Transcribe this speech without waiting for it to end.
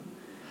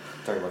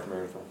Talk about the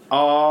marathon.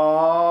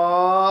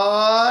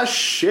 Oh,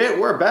 shit,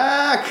 we're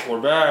back. We're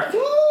back.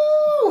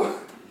 Woo!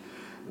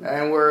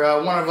 And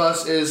we're, one of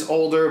us is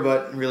older,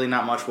 but really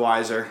not much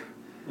wiser.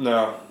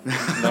 No,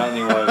 not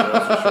any wiser,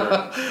 that's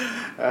for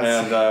sure.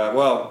 And,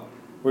 well,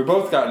 we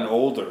both gotten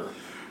older.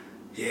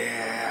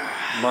 Yeah.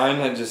 Mine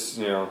had just,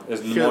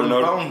 is Feel the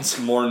bones.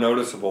 more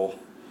noticeable.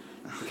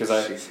 Because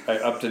I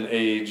upped in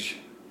age.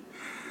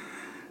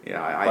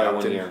 Yeah, by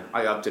 1 year.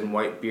 I upped in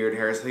white beard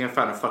hairs. I think I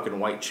found a fucking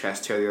white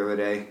chest hair the other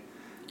day.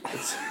 I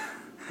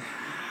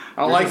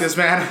don't like this,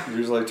 man. You're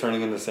just like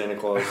turning into Santa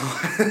Claus.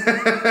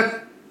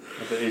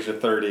 At the age of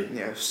 30.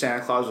 Yeah,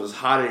 Santa Claus was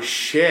hot as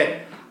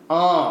shit.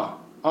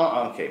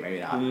 Okay, maybe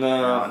not.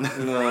 No.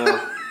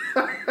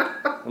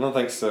 I don't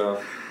think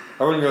so.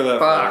 I wouldn't go that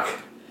far. Fuck.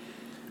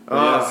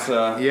 Yes,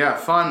 yeah,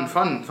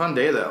 fun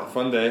day though.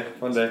 Fun day.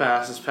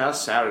 This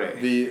past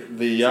Saturday.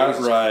 The yacht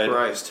Jesus ride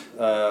Christ.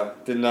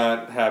 did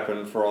not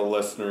happen for all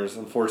listeners.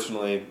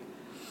 Unfortunately,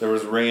 there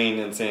was rain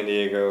in San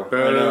Diego.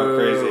 Boo. I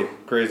know,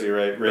 crazy,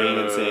 right? Rain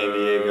in San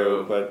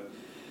Diego, but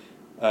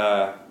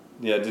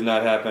yeah, it did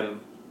not happen.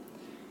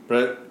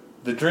 But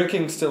the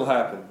drinking still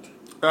happened.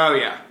 Oh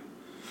yeah.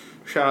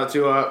 Shout out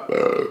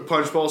to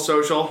Punch Bowl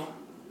Social.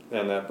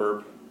 And that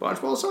burp. Punch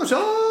Bowl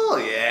Social,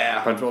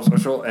 yeah. Punch Bowl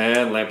Social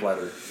and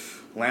Lamplighter.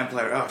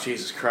 Lamplighter, oh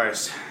Jesus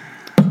Christ.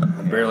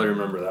 I barely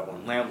remember that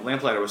one.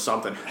 Lamplighter was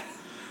something.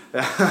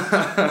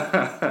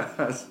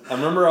 I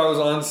remember I was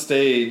on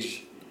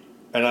stage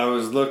and I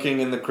was looking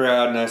in the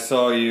crowd and I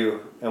saw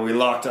you and we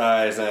locked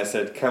eyes and I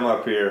said, "Come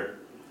up here."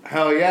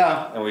 Hell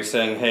yeah. And we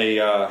sang, "Hey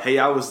Ya." Hey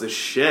Ya was the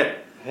shit.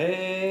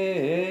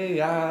 Hey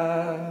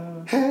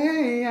Ya.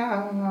 Hey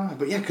Ya.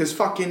 But yeah, because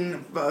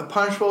fucking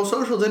Punch Bowl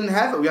Social didn't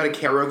have it. We got a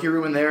karaoke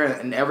room in there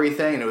and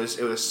everything, and it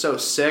was so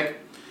sick.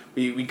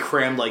 We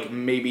crammed like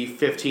maybe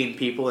 15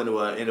 people into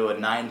a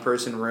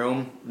 9-person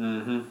room.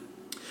 Mm-hmm.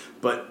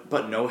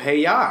 But no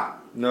Hey Ya.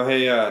 No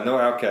Hey Ya, no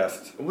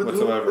Outcast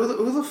whatsoever.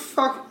 Who the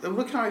fuck?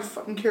 What kind of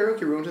fucking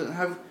karaoke room doesn't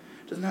have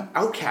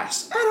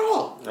Outcast at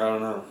all? I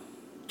don't know.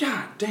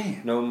 God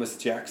damn. No Miss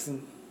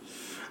Jackson.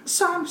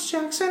 Sorry, Miss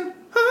Jackson.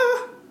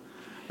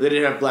 They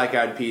did have Black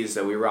Eyed Peas,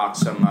 though. We rocked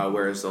some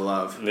Where's the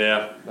Love.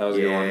 Yeah, that was a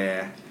good one.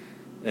 Yeah.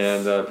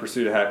 And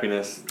Pursuit of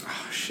Happiness.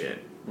 Oh,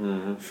 shit.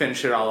 Mm-hmm.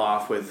 Finish it all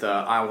off with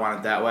I Want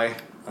It That Way.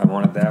 I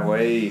Want It That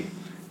Way.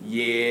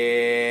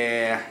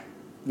 Yeah.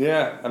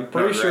 Yeah, I'm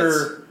pretty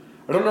sure.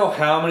 I don't know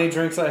how many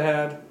drinks I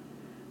had,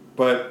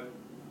 but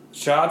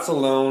shots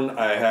alone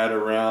I had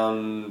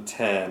around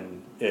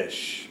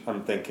 10-ish,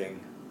 I'm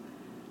thinking.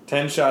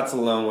 10 shots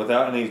alone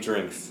without any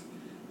drinks.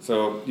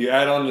 So you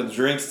add on the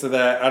drinks to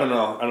that. I don't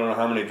know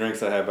how many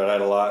drinks I had, but I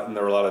had a lot, and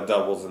there were a lot of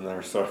doubles in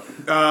there. So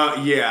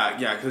yeah,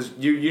 because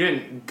you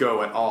didn't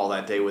go at all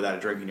that day without a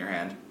drink in your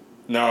hand.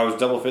 No, I was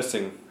double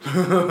fisting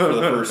for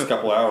the first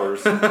couple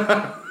hours.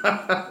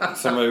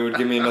 Somebody would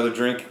give me another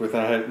drink when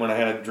I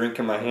had a drink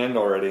in my hand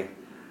already.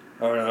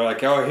 Or they're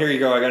like, "Oh, here you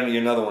go. I got you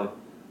another one."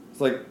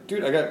 It's like,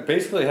 dude, I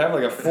basically have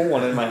like a full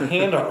one in my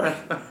hand already.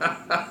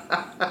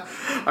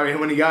 I mean,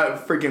 when you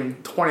got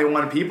freaking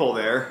 21 people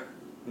there.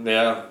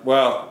 Yeah,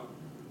 well,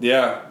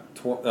 yeah,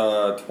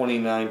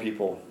 29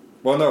 people.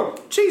 Well, no.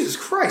 Jesus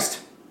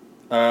Christ.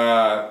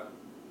 Yeah,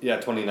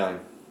 29.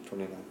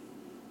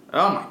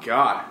 Oh my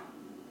God.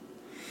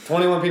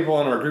 21 people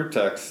on our group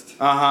text.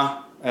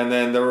 Uh-huh. And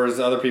then there was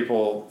other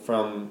people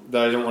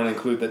that I didn't want to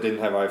include that didn't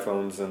have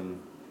iPhones,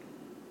 and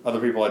other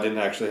people I didn't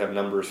actually have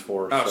numbers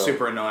for. Oh, so.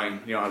 Super annoying.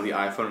 You don't have the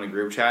iPhone in the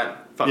group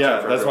chat?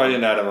 Yeah, that's why I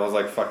didn't add them. I was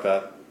like, fuck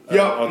that.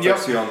 I'll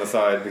text you on the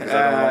side because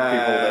I don't want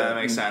people that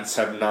makes sense.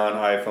 have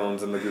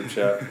non-iPhones in the group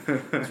chat.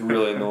 It's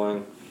really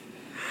annoying.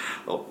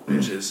 Little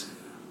bitches.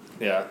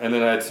 Yeah, and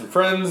then I had some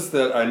friends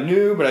that I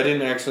knew, but I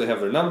didn't actually have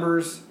their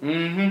numbers.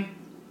 Mm-hmm.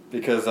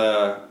 Because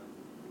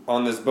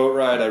on this boat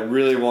ride, I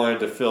really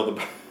wanted to fill the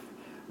boat.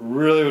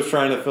 Really was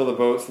trying to fill the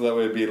boat so that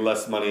way it'd be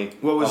less money.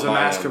 What was the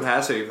max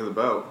capacity for the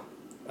boat?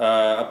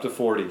 Up to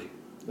 40. It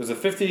was a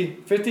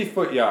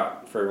 50-foot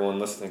yacht for everyone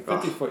listening.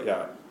 50-foot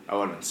yacht. I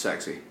would have been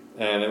sexy.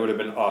 And it would have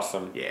been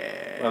awesome.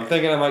 Yeah. I'm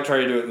thinking I might try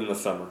to do it in the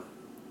summer.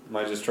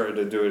 Might just try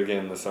to do it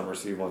again in the summer,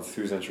 see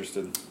who's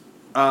interested.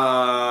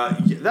 Yeah,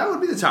 that would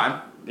be the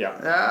time. Yeah.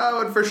 That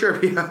would for sure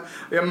be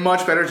a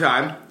much better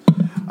time.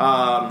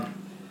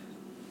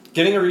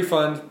 Getting a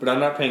refund, but I'm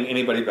not paying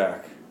anybody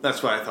back.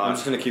 That's what I thought. I'm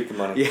just going to keep the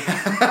money. Yeah.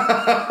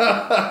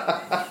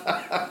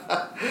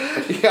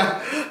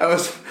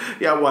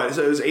 Yeah, what?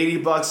 So it was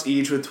 $80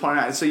 each with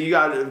 29. So you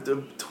got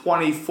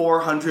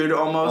 2,400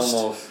 almost.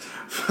 Almost.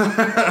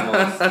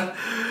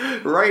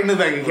 Right in the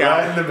bank account.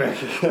 Right in the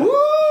bank account.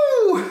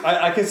 Woo!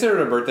 I consider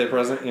it a birthday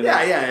present. You know?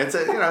 Yeah. It's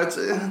at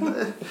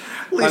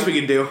least we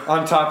can do.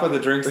 On top of the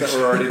drinks that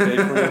were already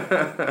paid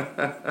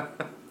for.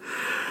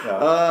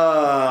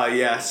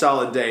 Yeah,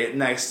 solid day.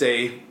 Next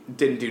day,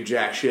 didn't do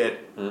jack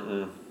shit.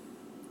 Mm-mm.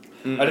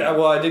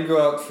 I did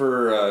go out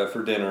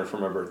for dinner for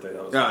my birthday.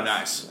 That was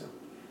nice.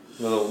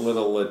 Yeah.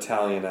 Little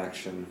Italian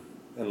action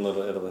in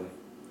Little Italy.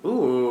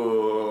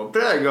 Ooh,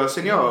 prego,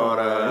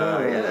 signora.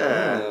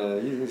 Yeah.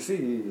 You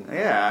see.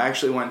 Yeah, I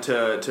actually went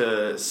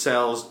to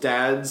Sal's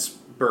dad's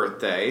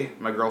birthday,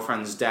 my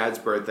girlfriend's dad's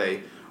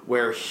birthday,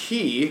 where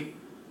he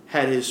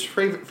had his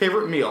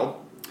favorite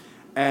meal,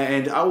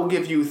 and I will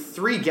give you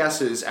 3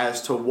 guesses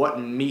as to what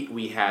meat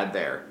we had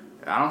there.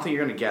 I don't think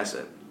you're going to guess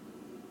it.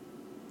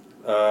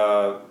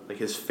 Like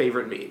his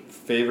favorite meat.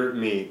 Favorite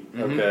meat,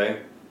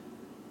 okay.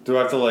 Do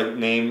I have to like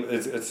name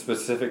a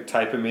specific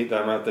type of meat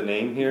that I'm going to have to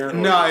name here? Or?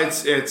 No,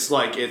 it's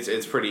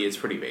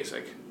pretty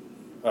basic.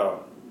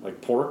 Oh, like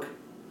pork?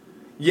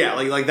 Yeah,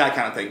 like that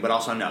kind of thing, but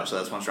also no, so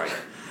that's one strike.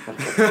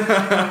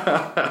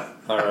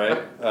 All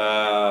right.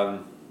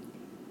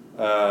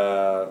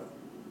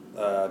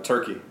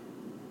 Turkey.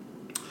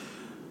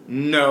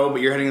 No,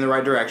 but you're heading in the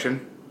right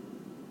direction.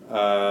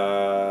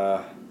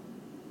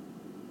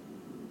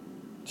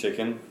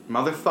 Chicken.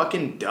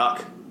 Motherfucking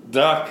duck.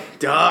 Duck.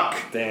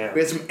 We Damn.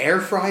 had some air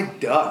fried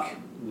duck.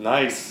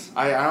 Nice.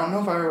 I don't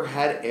know if I've ever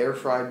had air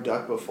fried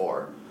duck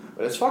before,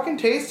 but it's fucking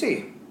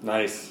tasty.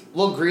 Nice. A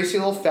little greasy, a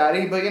little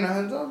fatty, but it's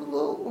a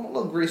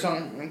little grease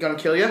ain't gonna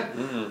kill you.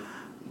 Mm-mm.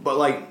 But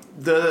like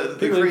the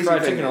people crazy eat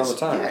fried thing chicken all the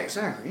time. Yeah,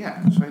 exactly.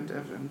 Yeah, it's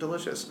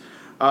delicious.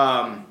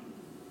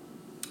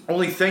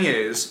 Only thing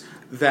is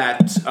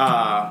that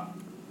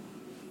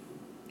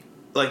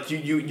like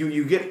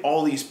you get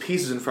all these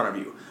pieces in front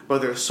of you,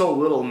 but there's so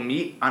little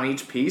meat on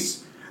each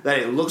piece that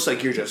it looks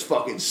like you're just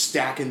fucking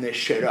stacking this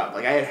shit up.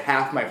 Like I had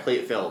half my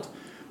plate filled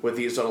with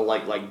these little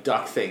like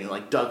duck things,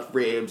 like duck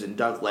ribs and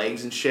duck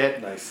legs and shit.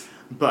 Nice.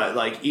 But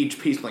like each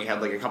piece only had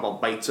like a couple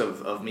bites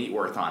of meat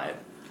worth on it.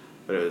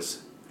 But it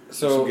was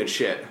some good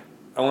shit.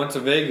 I went to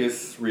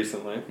Vegas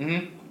recently.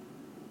 Mm-hmm.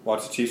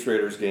 Watched the Chiefs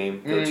Raiders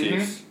game. Go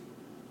Chiefs.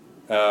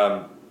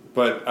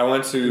 But I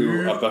went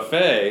to a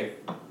buffet,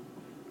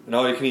 an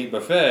all-you-can-eat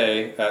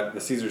buffet at the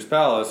Caesar's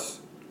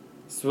Palace.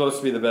 It's supposed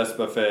to be the best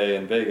buffet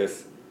in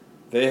Vegas.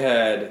 They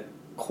had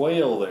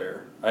quail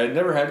there. I had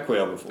never had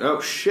quail before. Oh,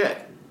 shit.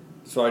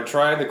 So I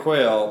tried the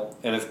quail,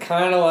 and it's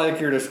kind of like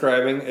you're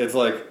describing. It's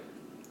like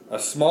a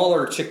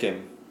smaller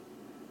chicken.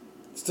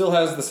 Still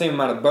has the same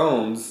amount of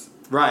bones.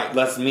 Right.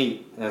 Less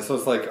meat. And so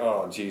it's like,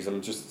 oh, geez,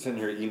 I'm just sitting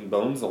here eating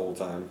bones the whole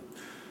time.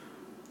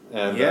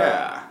 And,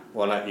 yeah.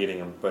 Well, not eating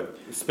them, but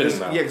spitting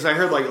them out. Yeah, because I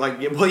heard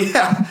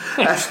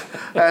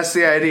that's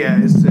the idea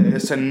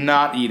is to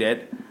not eat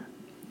it.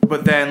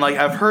 But then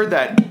I've heard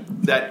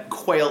that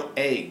quail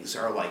eggs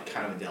are like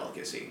kind of a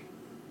delicacy.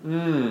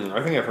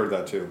 I think I've heard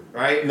that too.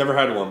 Right? Never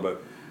had one,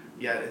 but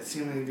yeah, it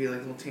seemed like it'd be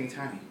like little teeny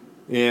tiny.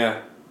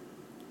 Yeah,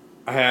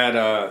 I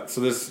had so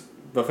this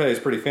buffet is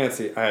pretty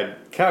fancy. I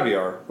had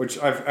caviar, which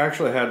I've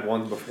actually had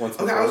once before.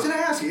 Okay, I was gonna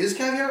ask you, is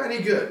caviar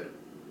any good?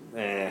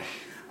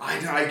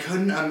 I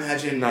couldn't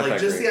imagine Not that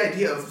just great. the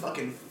idea of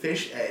fucking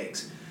fish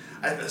eggs.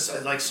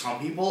 Some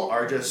people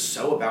are just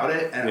so about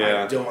it, and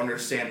Yeah. I don't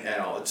understand at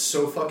all. It's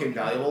so fucking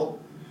valuable.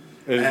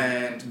 It's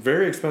and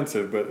very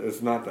expensive, but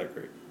it's not that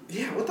great.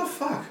 Yeah, what the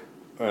fuck?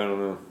 I don't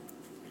know.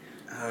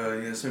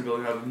 Yeah, some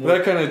people have more.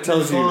 That kind of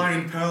tells you.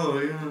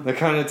 Palate, yeah. That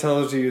kind of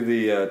tells you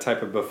the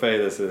type of buffet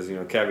this is. You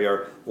know,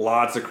 caviar,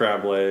 lots of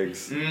crab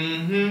legs,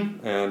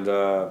 Mm-hmm. and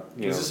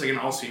Is this like an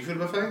all seafood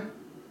buffet?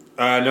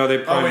 no, they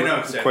probably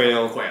it's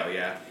quail. Quail,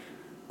 yeah.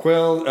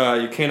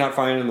 Quail, you cannot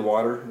find in the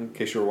water. In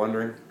case you were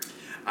wondering.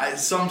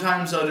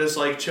 Sometimes they'll just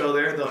chill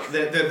there.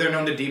 They're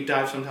known to deep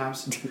dive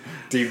sometimes.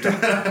 Deep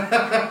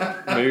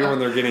dive. Maybe when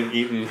they're getting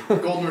eaten.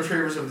 Golden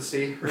retrievers of the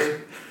sea,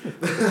 really.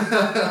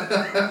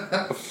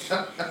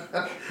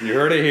 You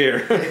heard it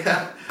here.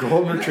 Yeah.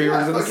 Golden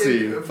retrievers of the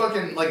sea.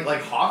 Fucking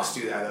like hawks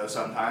do that though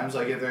sometimes.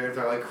 Like if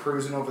they're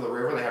cruising over the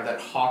river, they have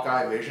that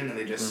hawkeye vision and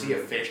they just see a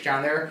fish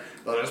down there.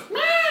 They'll just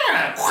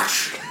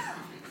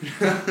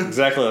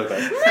Exactly like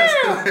that.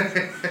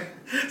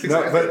 That's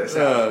exactly what they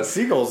sound.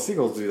 Seagulls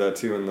do that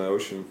too in the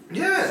ocean.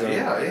 Yeah, So-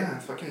 yeah.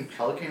 Fucking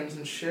pelicans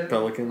and shit.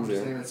 Pelicans, I'm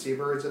just yeah. naming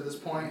seabirds at this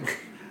point.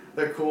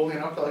 They're cool,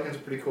 Pelicans are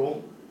pretty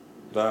cool.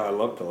 I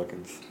love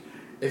pelicans.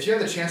 If you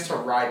had the chance to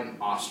ride an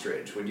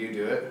ostrich, would you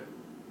do it?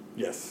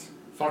 Yes.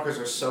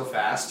 Fuckers are so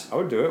fast. I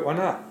would do it. Why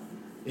not?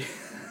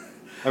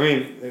 I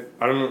mean,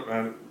 I don't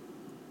know.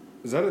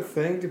 Is that a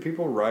thing? Do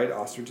people ride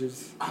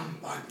ostriches?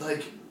 I'm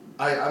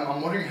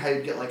wondering how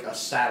you get a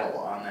saddle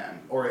on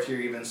them, or if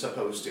you're even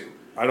supposed to.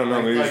 I don't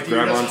know. Maybe just do you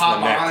grab just onto hop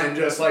the neck. on and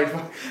just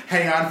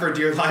hang on for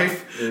dear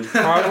life? It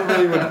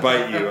probably would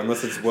bite you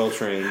unless it's well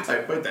trained.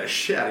 I bite that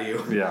shit out of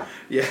you. Yeah.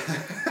 Yeah.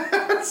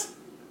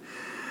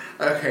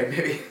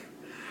 Okay,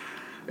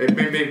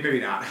 maybe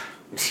not.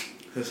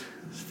 These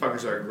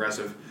fuckers are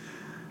aggressive.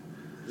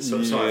 So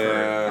I've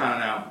heard. I don't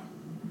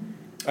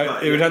know.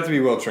 It would have to be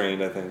well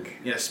trained, I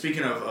think. Yeah,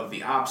 speaking of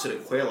the opposite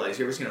of quail eggs,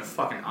 you ever seen a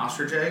fucking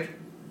ostrich egg?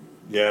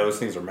 Yeah, those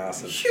things are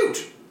massive.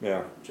 Huge!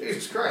 Yeah.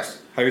 Jesus Christ.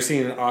 Have you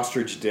seen an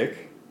ostrich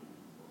dick?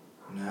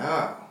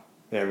 No.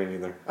 Yeah, me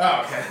neither.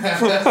 Oh, okay.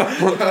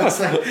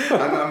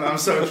 I'm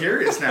so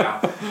curious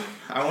now.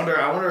 I wonder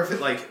if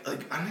it I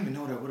don't even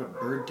know what a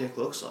bird dick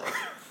looks like.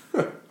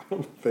 I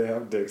don't know if they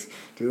have dicks,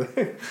 do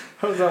they?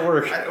 How does that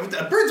work?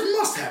 Birds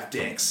must have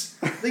dicks.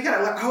 They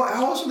got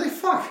how else would they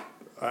fuck?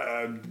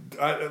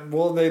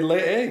 Well, they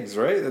lay eggs,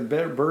 right?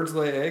 Birds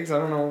lay eggs. I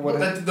don't know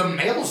what. The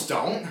males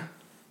don't.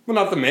 Well,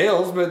 not the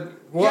males,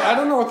 but Well, Yeah. I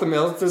don't know what the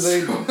males do.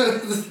 They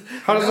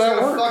how does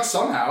that work? Fuck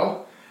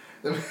somehow.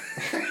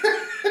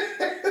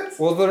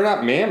 Well, they're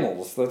not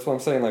mammals. That's what I'm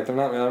saying. Like they're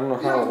not. I don't know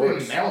how it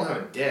works. Mammals have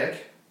a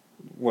dick.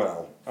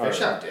 Well, Fish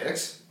have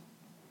dicks.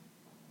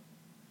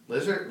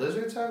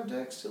 Lizards have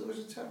dicks. Do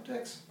lizards have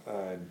dicks?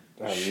 I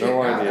have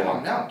no idea.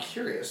 Now I'm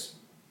curious.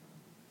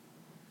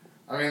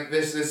 I mean,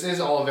 this is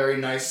all a very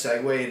nice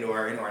segue into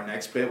our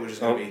next bit, which is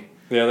gonna be.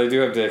 Yeah, they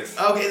do have dicks.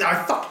 Okay,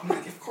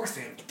 of course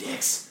they have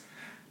dicks.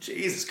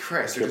 Jesus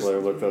Christ, they're just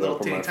look that little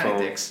up on my tiny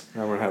phone. dicks.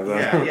 I'm gonna have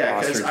that. Yeah,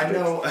 because I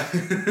know.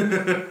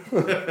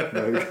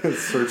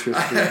 Search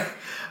history.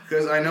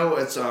 Because I know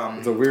it's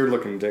It's a weird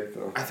looking dick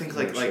though. I think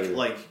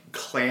like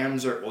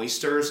clams or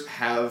oysters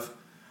have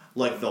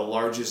like the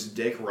largest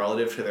dick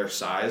relative to their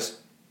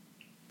size.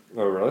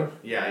 Oh really?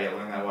 Yeah, I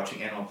learned that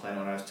watching Animal Planet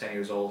when I was 10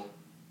 years old.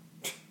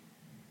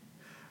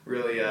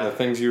 Really. The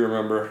things you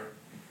remember.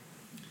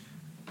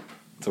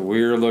 It's a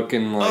weird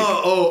looking like.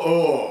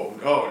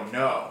 Oh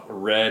no.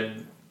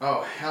 Red.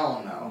 Oh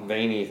hell no.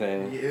 Veiny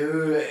thing.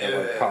 That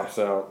like pops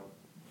out.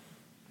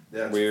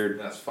 That's weird.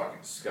 That's fucking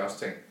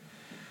disgusting.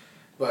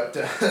 But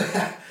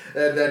that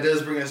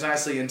does bring us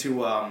nicely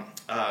into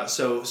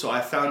so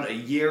I found a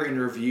year in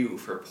review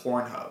for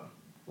Pornhub.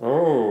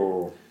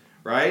 Oh.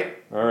 Right?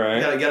 All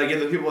right. Gotta give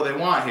the people what they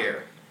want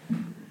here.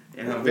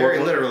 You know, very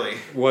literally.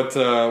 What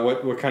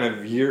kind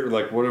of year?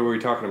 Like, what are we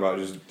talking about?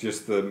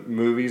 Just the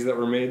movies that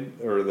were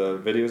made or the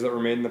videos that were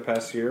made in the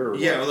past year? Or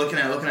yeah, what? we're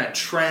looking at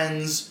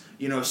trends.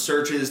 You know,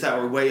 searches that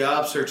were way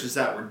up, searches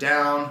that were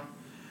down,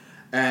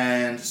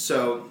 and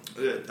so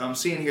I'm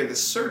seeing here the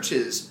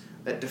searches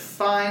that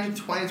defined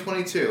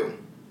 2022.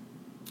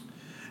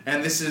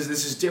 And this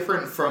is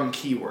different from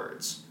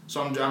keywords.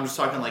 So I'm just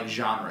talking like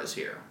genres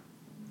here.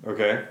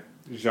 Okay.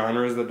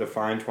 Genres that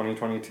define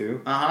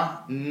 2022?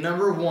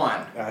 Number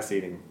 1. Ass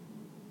eating.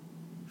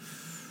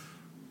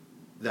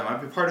 That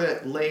might be part of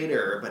it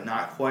later, but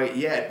not quite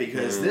yet,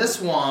 because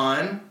this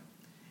one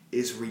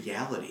is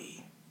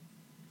reality.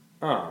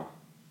 Oh.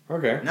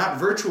 Okay. Not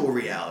virtual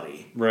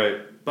reality.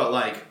 Right.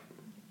 But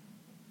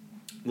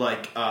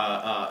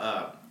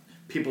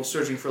people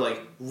searching for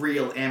like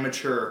real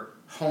amateur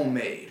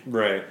homemade.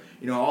 Right.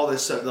 You know, all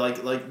this stuff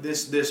like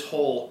this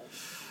whole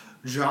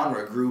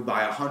genre grew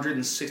by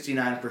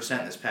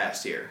 169% this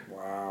past year.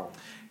 Wow.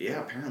 Yeah,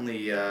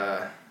 apparently.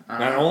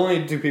 Not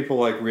only do people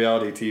like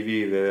reality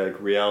TV, they like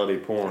reality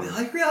porn. They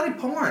like reality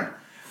porn.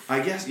 I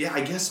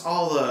guess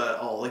all the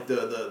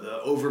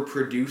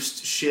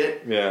overproduced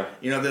shit. Yeah.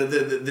 You know,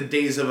 the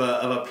days of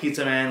a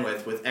pizza man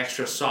with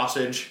extra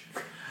sausage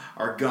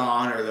are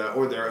gone, or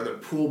the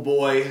pool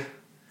boy.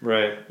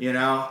 Right. You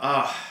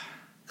know,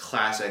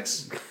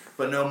 classics,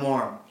 but no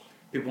more.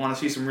 People want to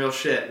see some real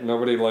shit.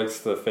 Nobody likes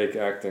the fake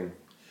acting.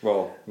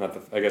 Well, not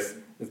the. I guess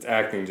it's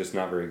acting, just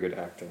not very good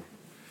acting.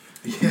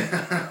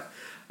 Yeah.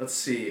 Let's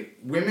see.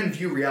 Women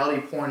view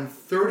reality porn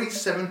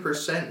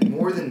 37%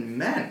 more than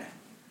men.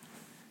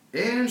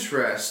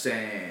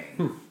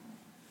 Interesting.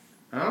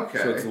 Okay.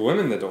 So it's the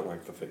women that don't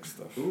like the fake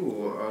stuff.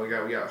 Ooh, we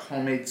got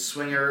homemade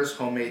swingers,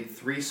 homemade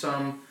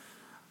threesome,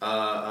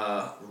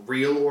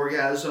 real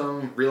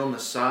orgasm, real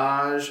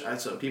massage.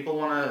 So people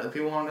wanna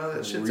know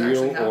that shit's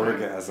actually happening.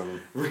 Real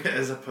orgasm.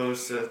 As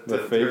opposed to the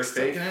fake stuff.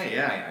 faking it?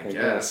 Yeah, I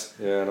guess.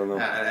 Yeah, I don't know.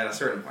 At a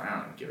certain point,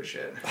 I don't give a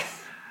shit.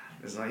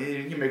 It's like,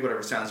 you can make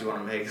whatever sounds you want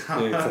to make.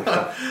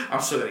 Yeah, I'm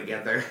still going to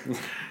get there.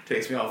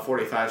 Takes me all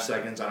 45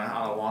 seconds on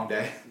a long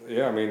day.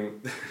 Yeah, I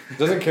mean,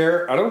 doesn't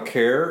care. I don't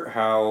care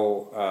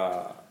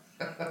how.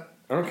 I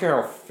don't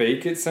care how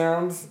fake it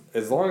sounds,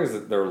 as long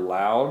as they're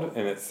loud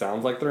and it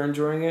sounds like they're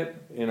enjoying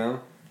it. You know,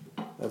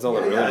 that's all.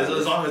 Yeah,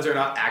 as long as they're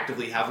not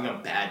actively having a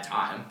bad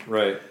time.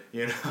 Right.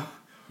 You know.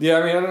 Yeah,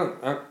 I mean,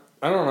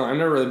 I don't know. I've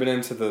never really been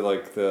into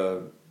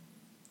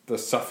the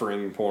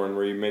suffering porn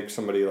where you make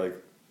somebody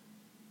like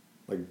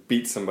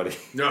beat somebody.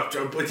 No,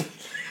 but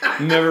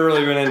Never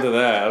really been into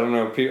that. I don't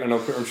know.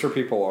 I'm sure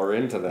people are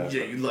into that.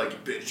 Yeah, you like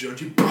it, bitch,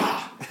 don't you?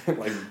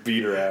 Like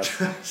beat her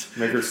ass,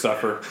 make her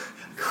suffer.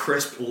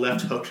 Crisp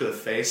left hook to the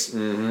face.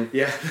 Mm-hmm.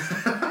 Yeah.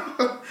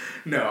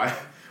 No,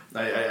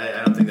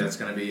 I don't think that's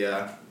gonna be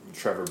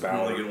Trevor one of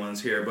Bauer. the good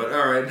ones here. But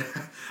all right,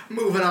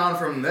 moving on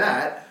from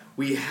that,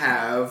 we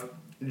have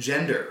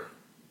gender.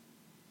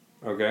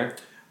 Okay.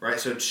 Right,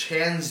 so the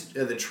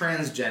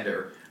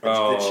transgender.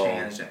 Oh.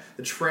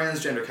 The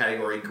transgender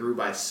category grew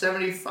by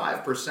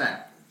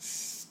 75%.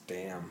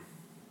 Damn.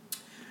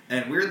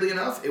 And weirdly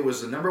enough, it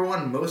was the number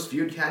 1 most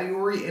viewed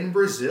category in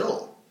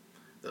Brazil.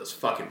 Those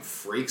fucking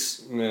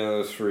freaks. Yeah,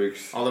 those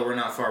freaks. Although we're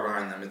not far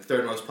behind them. It's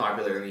 3rd most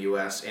popular in the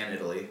U.S. and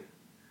Italy.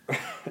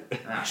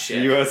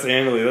 Shit. U.S. and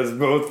Italy. That's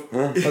both.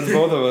 That's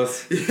both of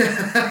us.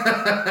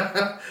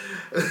 Yeah.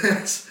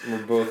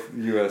 We're both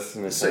U.S.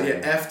 and Italy. So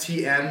yeah,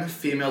 FTM,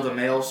 female to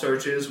male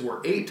searches,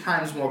 were 8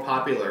 times more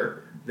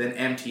popular than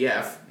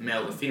MTF,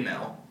 male to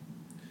female.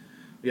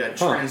 We got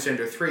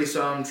transgender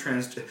threesome,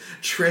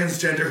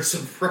 transgender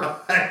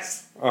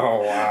surprise.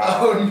 Oh, wow.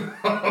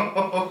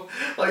 Oh,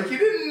 no. Like, you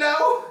didn't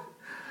know?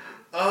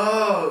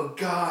 Oh,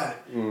 God.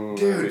 Dude.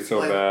 That'd be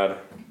so bad.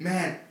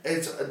 Man,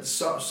 it's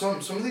some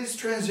of these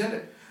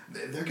transgender...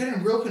 They're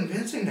getting real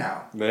convincing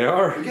now. They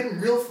are. They're getting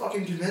real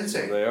fucking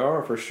convincing. They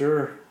are, for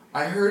sure.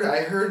 I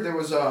heard there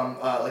was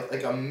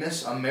like a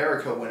Miss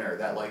America winner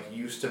that like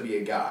used to be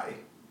a guy.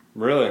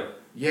 Really?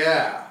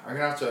 Yeah, I'm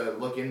gonna have to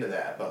look into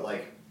that. But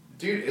like,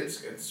 dude,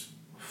 it's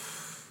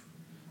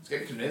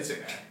getting convincing,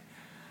 man.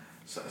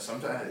 So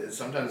sometimes it's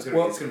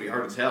gonna be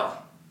hard to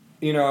tell.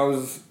 You know, I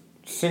was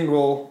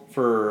single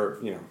for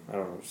I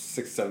don't know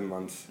 6-7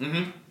 months,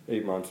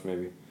 8 months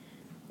maybe,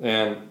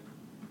 and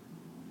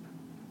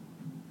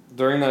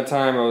during that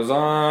time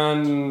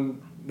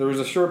there was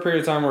a short period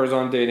of time where I was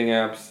on dating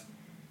apps.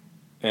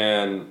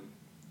 And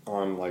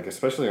on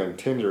especially on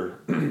Tinder,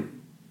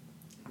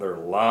 there are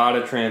a lot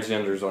of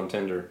transgenders on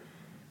Tinder.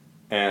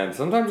 And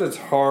sometimes it's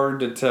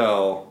hard to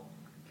tell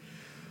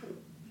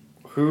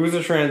who's a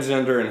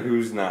transgender and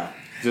who's not,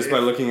 just by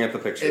looking at the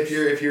pictures.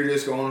 If you're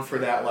just going for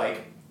that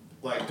like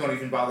don't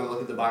even bother to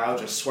look at the bio,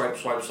 just swipe.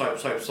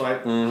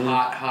 Mm-hmm.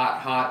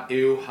 Hot,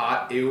 ew,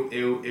 hot,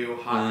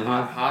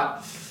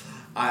 hot.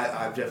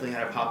 I've definitely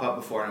had it pop up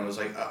before and I was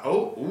like,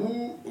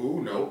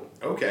 no,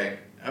 okay,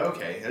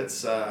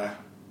 it's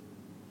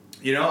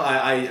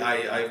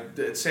I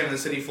Sam in the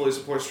City fully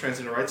supports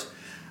transgender rights,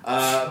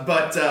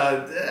 but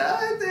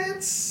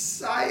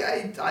it's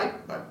I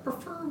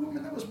prefer a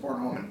woman that was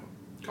born a woman.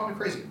 Call me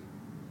crazy.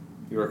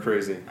 You are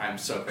crazy. I'm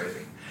so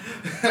crazy.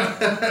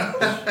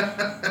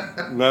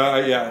 No,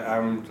 yeah,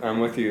 I'm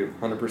with you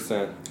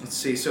 100%. Let's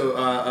see. So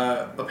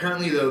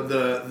apparently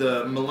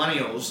the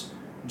millennials,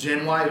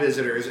 Gen Y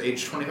visitors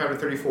aged 25 to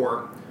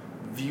 34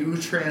 view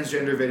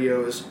transgender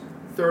videos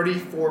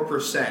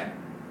 34%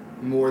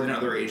 more than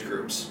other age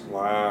groups.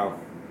 Wow.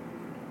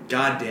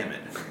 God damn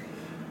it.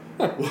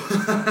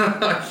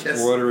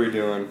 What are we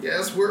doing?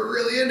 Yes, we're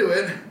really into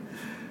it.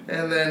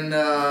 And then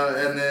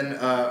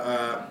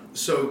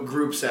so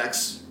group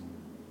sex.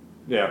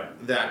 Yeah.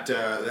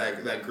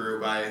 That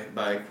grew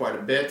by quite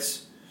a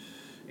bit.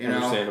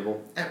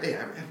 Understandable. Yeah,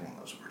 everyone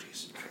loves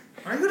orgies.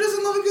 Right? Who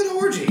doesn't love a good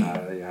orgy?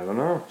 I don't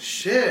know.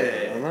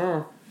 Shit. I don't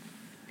know.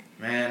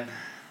 Man,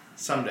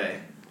 someday.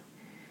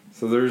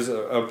 So there's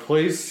a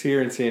place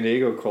here in San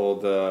Diego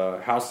called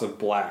House of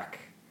Black.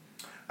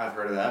 I've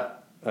heard of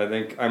that. I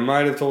think I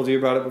might have told you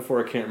about it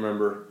before. I can't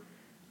remember,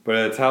 but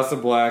it's House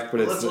of Black.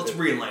 But let's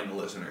re-enlighten the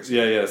listeners.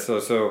 Yeah.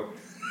 So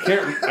I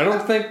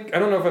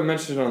don't know if I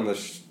mentioned it on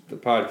the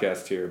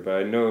podcast here, but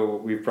I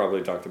know we've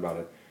probably talked about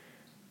it.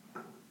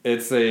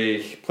 It's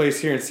a place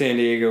here in San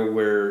Diego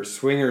where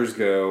swingers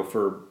go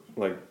for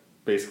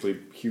basically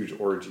huge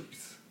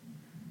orgies.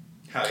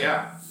 Hell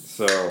yeah.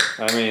 So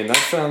I mean that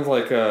sounds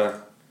like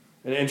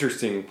an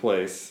interesting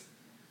place.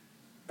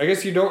 I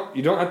guess you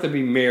don't have to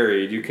be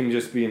married. You can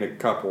just be in a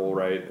couple,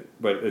 right?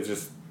 But it's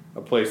just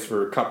a place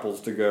for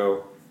couples to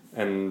go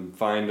and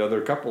find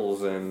other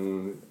couples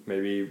and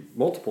maybe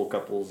multiple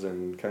couples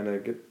and kind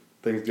of get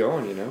things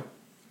going,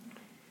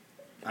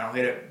 I don't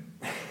hate it.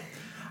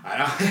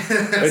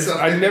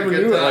 I never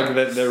knew it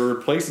that there were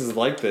places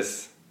like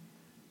this.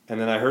 And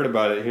then I heard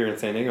about it here in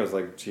San Diego. I was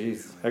like,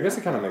 geez, I guess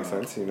it kind of makes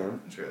sense,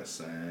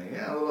 Interesting.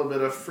 Yeah, a little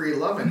bit of free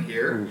love in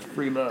here.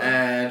 Free love.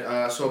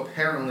 And so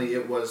apparently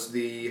it was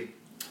the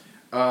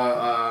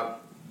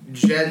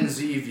Gen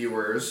Z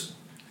viewers,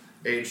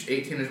 aged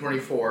 18 to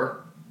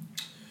 24.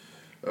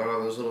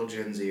 Oh, those little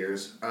Gen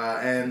Zers.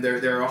 And they're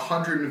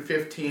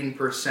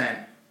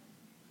 115%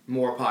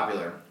 more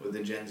popular with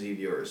the Gen Z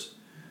viewers,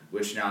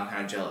 which now I'm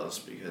kind of jealous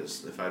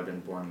because if I'd been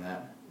born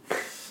that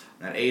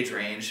age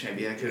range,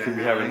 maybe I could have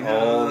having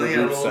all the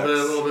group sex. A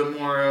little bit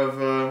more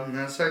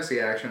of sexy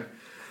action.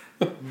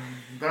 But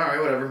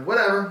alright,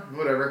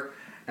 whatever.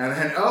 And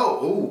then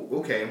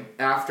okay.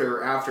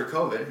 After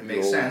COVID, it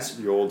makes sense.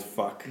 You old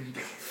fuck.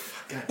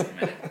 God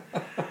damn it.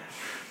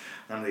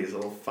 None of these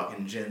little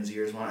fucking Gen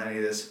Zers want any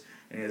of this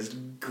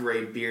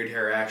gray beard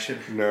hair action.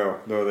 No,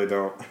 they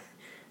don't.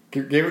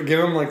 Give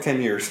them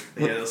 10 years.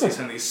 Yeah, they'll see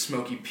some of these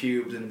smoky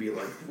pubes and be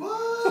like,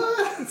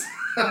 what?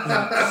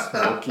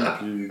 Smoky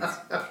pubes.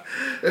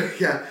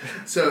 Yeah.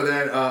 So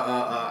then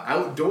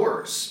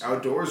outdoors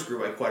grew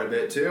by quite a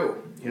bit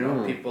too.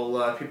 People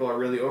are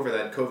really over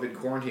that COVID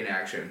quarantine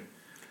action.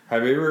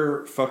 Have you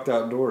ever fucked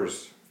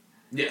outdoors?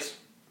 Yes.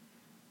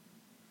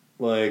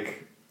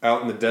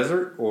 Out in the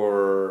desert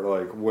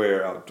or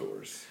where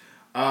outdoors?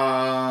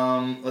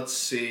 Let's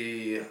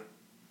see.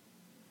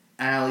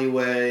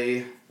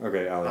 Alleyway.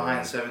 Okay, alleyway.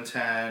 Behind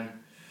 710.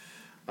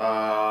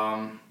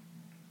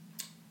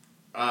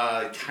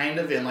 Kind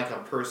of in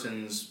a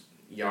person's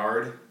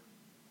yard,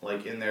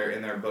 in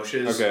their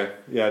bushes. Okay,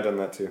 yeah, I've done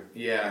that too.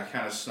 Yeah,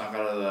 kind of snuck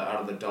out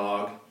of the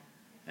dog,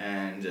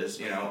 and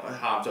just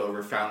hopped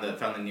over, found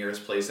the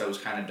nearest place that was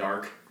kind of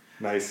dark.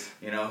 Nice.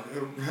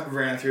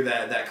 Ran through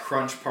that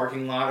Crunch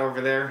parking lot over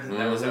there. And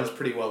that was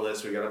pretty well lit.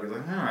 So we got to be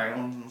like, all right,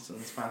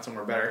 let's find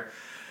somewhere better.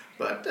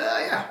 But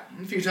yeah,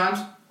 a few times.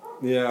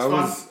 Yeah, I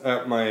was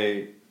at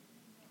my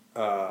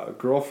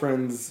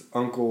girlfriend's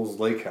uncle's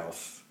lake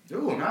house.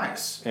 Ooh,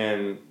 nice.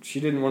 And she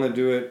didn't want to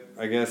do it.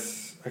 I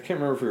guess I can't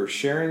remember if we were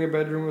sharing a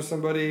bedroom with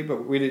somebody,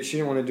 but she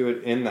didn't want to do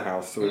it in the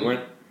house. So we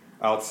went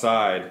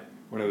outside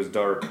when it was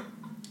dark.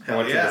 I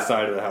went to the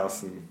side of the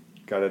house and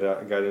got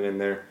it in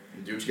there.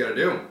 Do what you gotta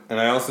do.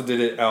 And I also did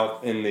it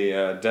out in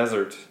the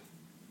desert,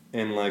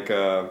 in like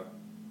a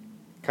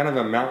kind of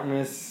a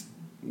mountainous,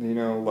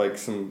 like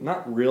some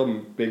not real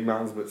big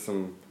mountains, but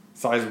some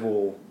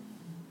sizable,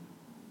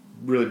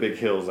 really big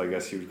hills, I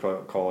guess you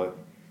would call it.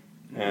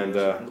 And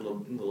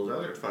little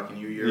desert, fucking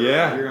you.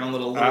 You're on a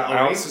little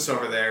oasis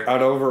over there.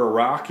 Out over a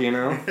rock, Hey,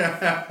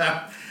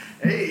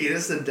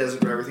 this is a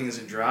desert where everything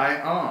isn't dry.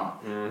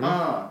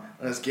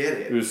 Let's get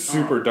it. It was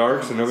super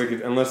dark, so nobody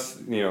could, unless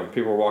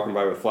people were walking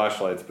by with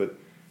flashlights. But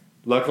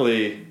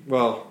luckily,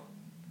 well,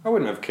 I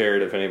wouldn't have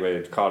cared if anybody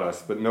had caught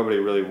us, but nobody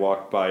really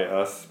walked by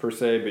us per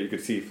se. But you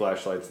could see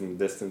flashlights in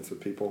the distance with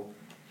people.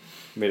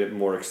 Made it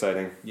more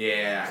exciting.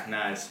 Yeah,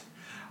 nice.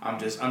 I'm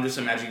just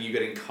imagining you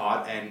getting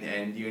caught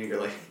and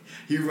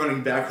you're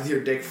running back with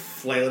your dick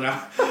flailing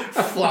out,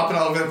 flopping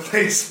all over the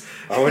place.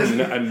 I would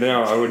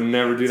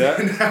never do that.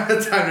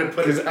 Time to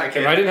put it back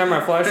in. If I didn't have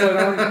my flashlight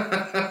on,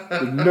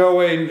 there's no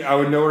way I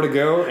would know where to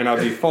go, and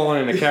I'd be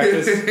falling in a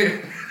cactus.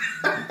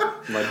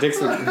 My dicks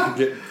would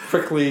get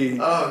prickly.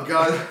 Oh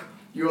God,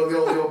 the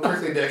old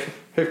prickly dick.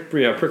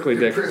 Yeah, prickly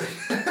dick.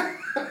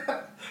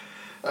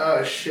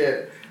 Oh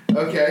shit.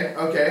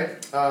 Okay.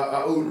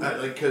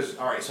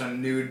 So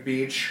nude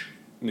beach.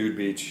 Nude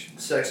beach.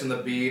 Sex on the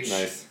beach.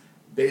 Nice.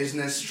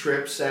 Business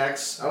trip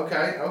sex.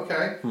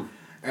 Okay.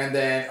 And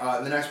then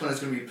the next one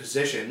is going to be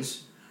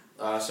positions.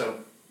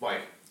 So,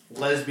 like,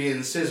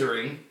 lesbian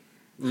scissoring.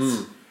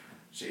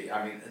 Gee,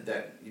 I mean,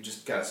 that you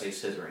just gotta say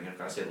scissoring. You don't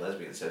gotta say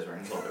lesbian scissoring.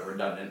 It's a little bit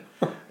redundant.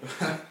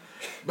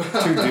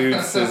 Two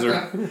dudes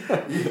scissor.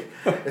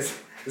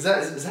 Is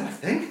that a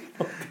thing?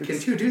 Can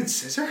two dudes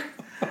scissor?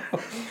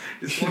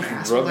 Is one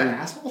asshole to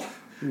asshole?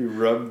 You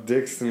rub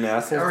dicks and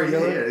assholes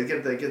together? Yeah,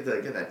 get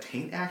that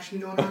taint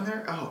action going on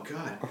there. Oh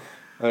God.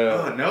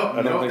 No.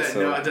 I don't think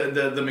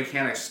so. The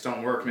mechanics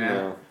don't work, man.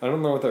 No, I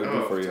don't know what that would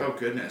do for you. Oh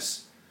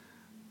goodness.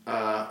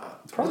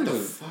 Probably what the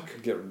just fuck?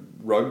 get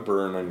rug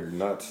burn on your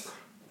nuts.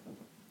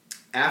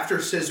 After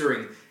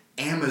scissoring,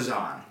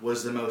 Amazon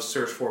was the most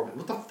searched for.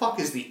 What the fuck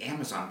is the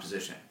Amazon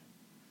position?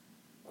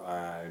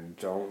 I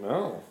don't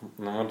know.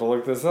 I'm going to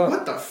look this up.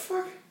 What the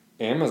fuck?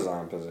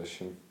 Amazon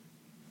position.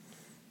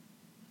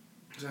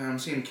 So I'm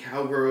seeing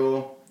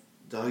cowgirl,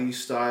 doggy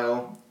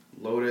style,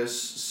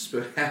 lotus,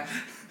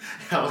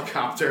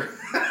 helicopter.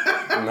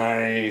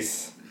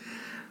 Nice.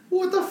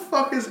 What the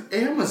fuck is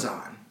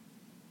Amazon?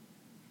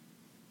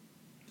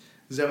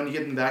 Is that when you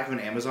get in the back of an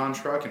Amazon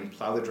truck and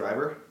plow the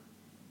driver?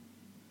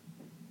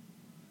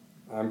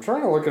 I'm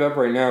trying to look it up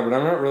right now, but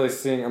I'm not really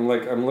seeing. I'm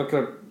looking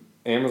up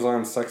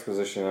Amazon sex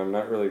position. I'm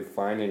not really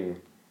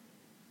finding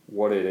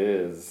what it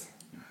is.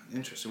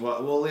 Interesting.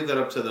 Well, we'll leave that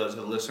up to the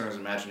listener's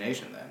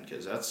imagination then,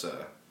 because that's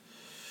a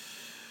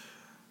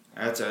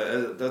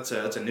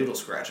noodle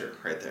scratcher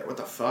right there. What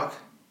the fuck?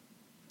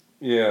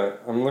 Yeah,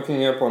 I'm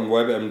looking up on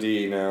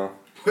WebMD now.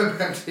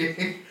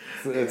 WebMD.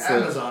 It's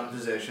Amazon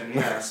position.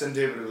 Yes,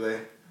 indubitably.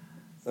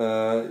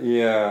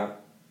 Yeah.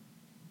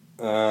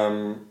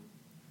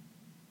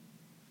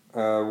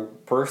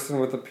 Person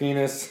with a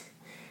penis.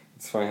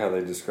 It's funny how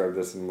they describe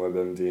this in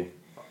WebMD.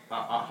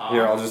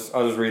 Here, I'll just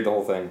read the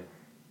whole thing.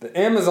 The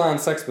Amazon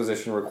sex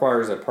position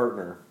requires a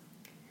partner.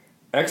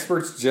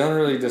 Experts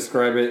generally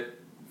describe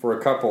it for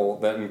a couple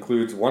that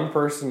includes one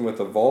person with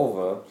a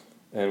vulva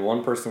and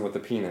one person with a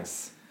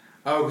penis.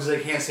 Oh, because they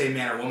can't say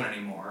man or woman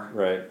anymore.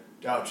 Right.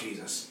 Oh,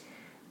 Jesus.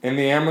 In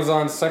the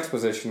Amazon sex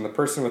position, the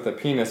person with a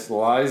penis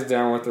lies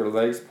down with their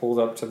legs pulled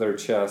up to their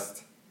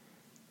chest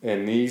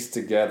and knees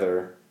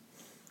together.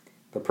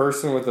 The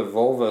person with a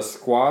vulva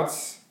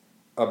squats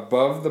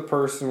above the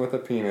person with a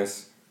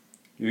penis,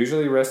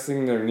 usually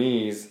resting their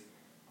knees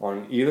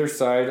on either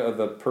side of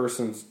the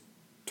person's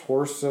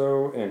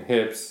torso and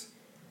hips.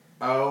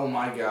 Oh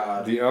my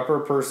God. The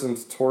upper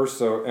person's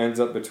torso ends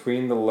up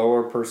between the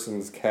lower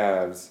person's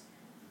calves.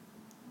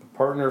 The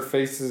partners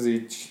face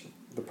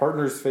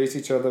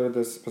each other in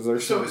this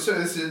position. So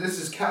this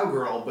is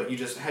cowgirl, but you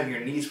just have your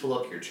knees pull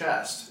up your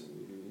chest.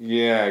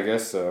 Yeah, I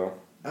guess so.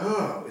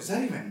 Oh, is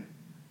that even?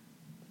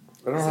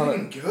 I don't know is how that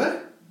even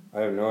good?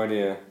 I have no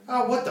idea.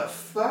 Oh, what the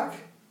fuck?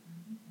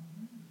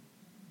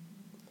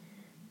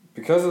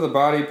 Because of the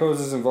body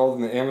poses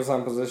involved in the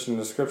Amazon position,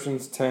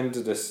 descriptions tend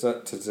to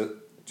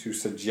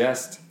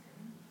suggest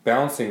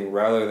bouncing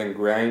rather than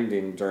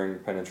grinding during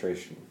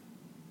penetration.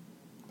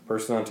 The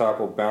person on top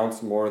will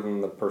bounce more than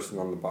the person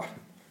on the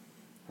bottom.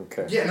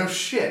 Okay. Yeah, no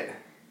shit.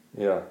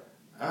 Yeah.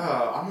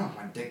 Oh, I don't know if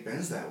my dick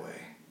bends that way.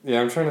 Yeah,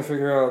 I'm trying to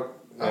figure out...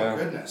 Oh,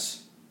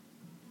 goodness.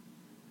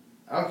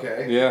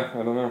 Okay. Yeah,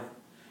 I don't know.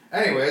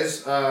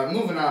 Anyways,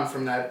 moving on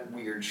from that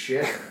weird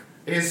shit.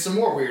 Here's some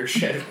more weird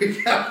shit.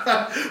 We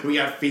got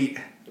feet.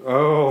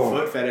 Oh.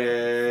 Foot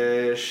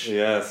fetish.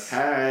 Yes.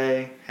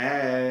 Hey.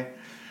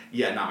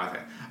 Yeah, not my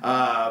thing.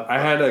 I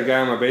had a guy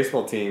on my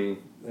baseball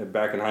team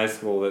back in high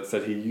school that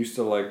said he used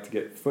to like to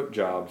get foot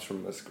jobs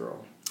from this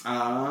girl.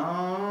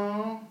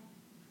 Oh.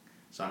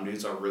 Some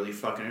dudes are really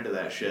fucking into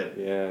that shit.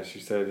 Yeah,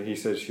 he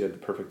said she had the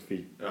perfect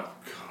feet. Oh,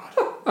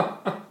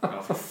 God.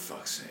 Oh, for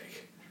fuck's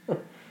sake.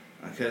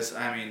 Because,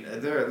 I mean,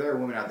 there are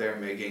women out there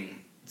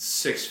making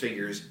 6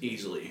 figures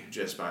easily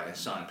just by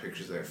selling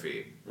pictures of their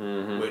feet.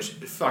 Mm-hmm. Which,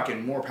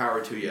 fucking more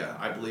power to you.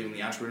 I believe in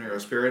the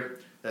entrepreneurial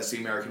spirit. That's the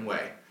American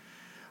way.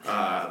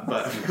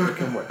 But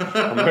American way.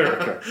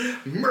 America.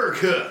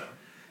 America.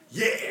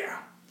 Yeah.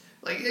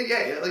 Like,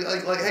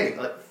 hey,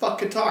 fuck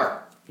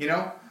Qatar. You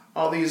know?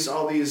 All these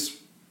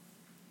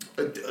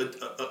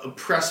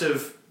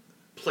oppressive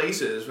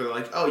places where they're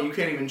like, oh, you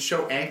can't even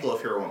show ankle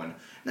if you're a woman.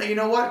 Now, you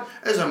know what?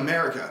 As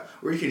America,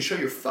 where you can show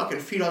your fucking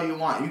feet all you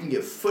want, you can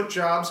get foot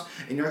jobs,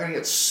 and you're gonna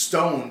get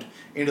stoned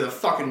into the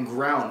fucking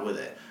ground with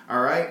it.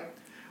 All right?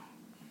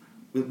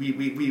 We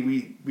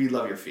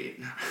love your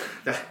feet.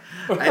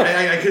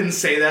 I couldn't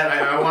say that.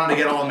 I wanted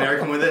to get all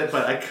American with it,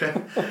 but I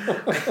couldn't.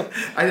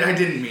 I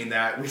didn't mean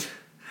that.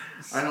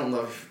 I don't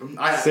love. We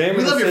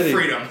love your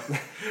freedom.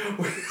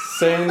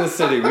 Same in the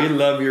city. We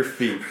love your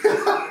feet.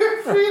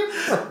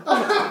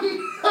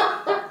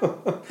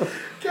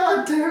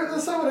 God damn it!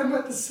 That's not what I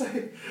meant to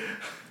say.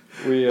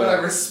 But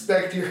I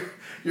respect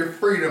your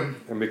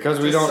freedom. And because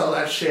we don't sell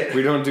that shit.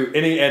 We don't do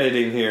any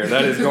editing here.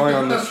 That is going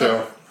on the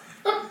show.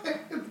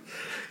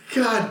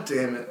 God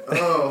damn it!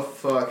 Oh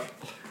fuck!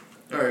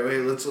 All right, wait.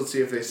 Let's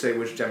see if they say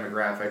which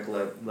demographic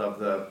love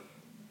the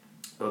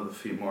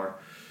feet more.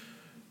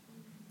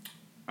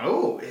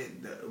 Oh,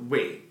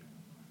 wait.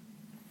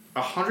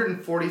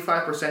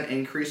 145%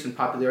 increase in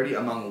popularity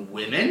among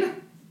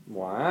women?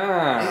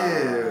 Wow.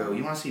 Ew,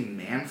 you want to see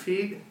man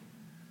feet?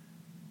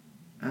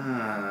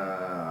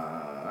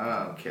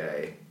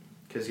 Okay.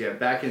 Because,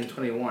 back in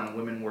 21,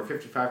 women were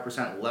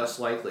 55% less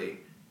likely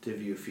to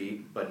view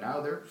feet, but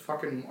now they're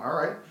fucking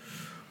alright.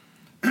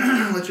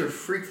 Let your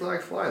freak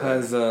flag fly.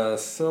 Has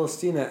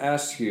Celestina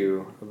asked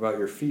you about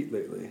your feet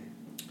lately?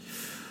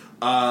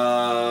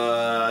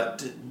 Not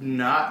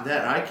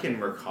that I can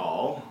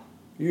recall.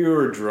 You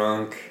were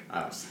drunk.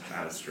 I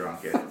was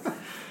drunk,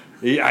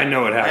 Yeah, I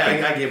know what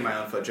happened. I gave my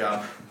own foot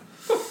job.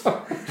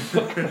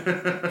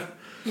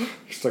 You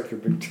stuck your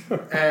big toe.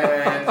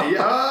 And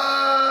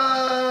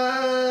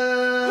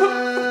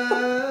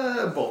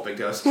both big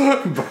toes.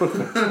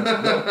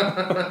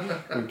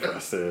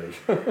 Impressive.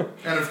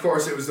 And of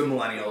course, it was the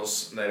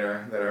millennials that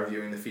are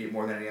viewing the feet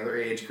more than any other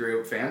age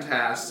group.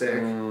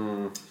 Fantastic.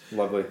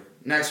 Lovely.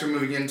 Next, we're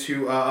moving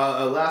into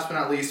last but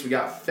not least, we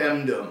got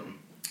femdom.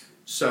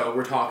 So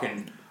we're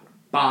talking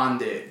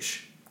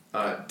bondage,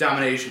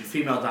 domination,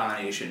 female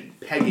domination,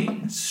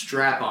 pegging,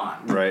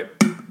 strap-on. Right.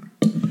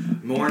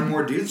 More and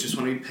more dudes just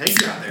want to be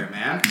pegged out there,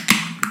 man.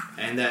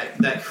 And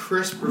that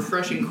crisp,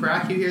 refreshing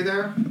crack you hear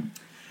there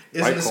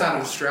isn't the sound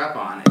of a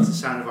strap-on. It's the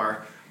sound of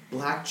our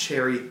Black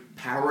Cherry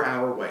Power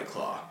Hour White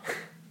Claw.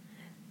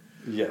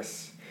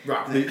 Yes.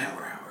 Rock that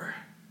Power Hour.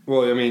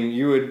 Well, I mean,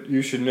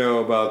 you should know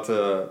about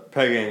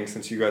pegging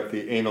since you got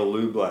the anal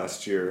lube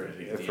last year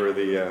for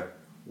the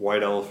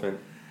white elephant.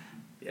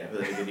 Yeah,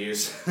 really good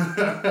use.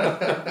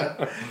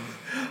 That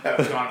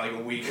was gone like a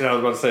week. Yeah, I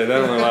was about to say,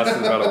 that only lasted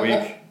about a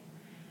week.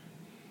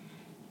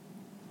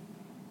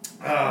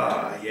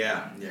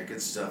 Yeah,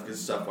 good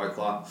stuff, White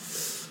Claw.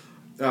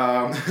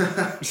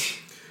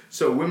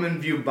 So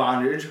women view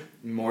bondage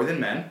more than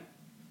men.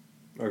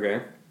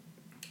 Okay.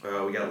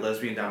 We got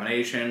lesbian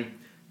domination,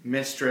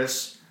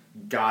 mistress,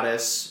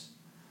 goddess.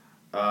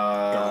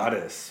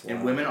 Goddess. Wow.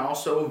 And women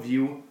also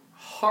view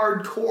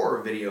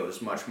hardcore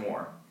videos much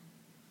more.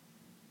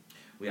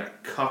 We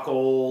got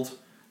cuckold,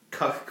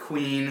 cuck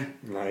queen,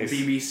 nice.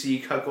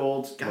 BBC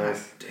cuckold. God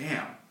nice.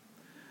 Damn.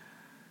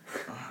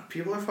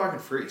 People are fucking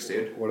freaks,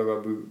 dude. What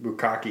about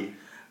Bukkake?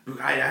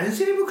 I didn't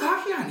see any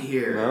Bukkake on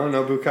here.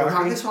 No Bukkake?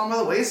 Bukkake's falling by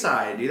the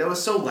wayside, dude. That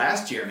was so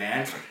last year,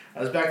 man.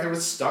 I was back there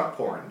with stuck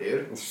porn,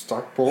 dude.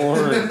 Stuck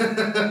porn.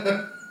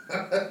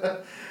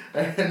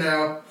 And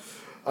now,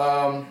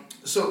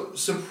 so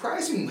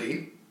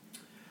surprisingly,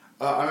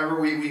 I remember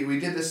we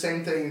did the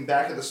same thing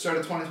back at the start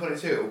of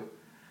 2022.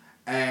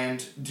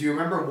 And do you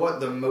remember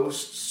what the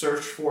most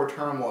searched for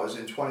term was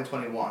in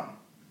 2021?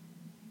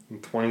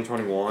 In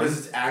 2021? Because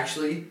it's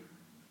actually,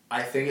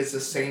 I think it's the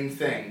same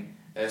thing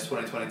as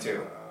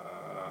 2022.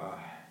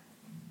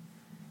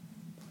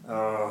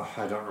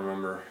 I don't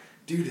remember.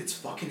 Dude, it's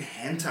fucking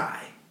hentai.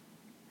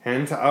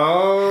 Hentai?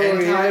 Oh,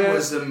 hentai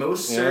was the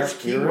most searched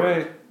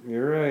keyword.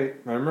 You're right.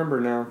 I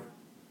remember now.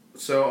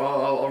 So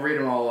I'll read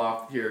them all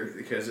off here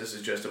because this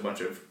is just a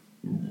bunch of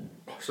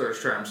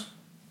search terms.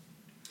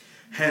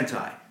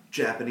 Hentai,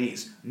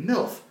 Japanese,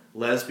 MILF,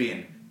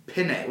 lesbian,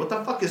 pinay. What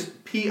the fuck is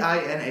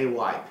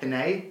P-I-N-A-Y?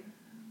 Pinay?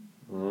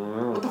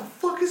 What the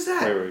fuck is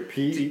that? Wait.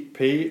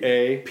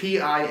 P-A...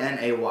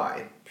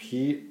 P-I-N-A-Y.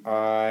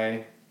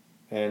 P-I-N-A-Y.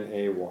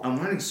 I'm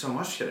learning so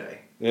much today.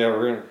 Yeah,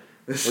 we're gonna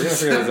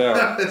figure this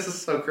out. This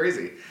is so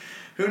crazy.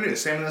 Who knew?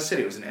 Sam in the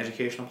City was an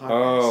educational podcast.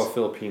 Oh,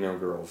 Filipino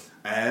girls.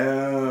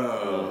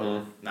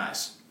 Oh.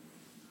 Nice.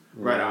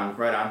 Right on.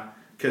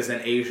 Because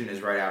then Asian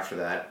is right after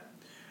that.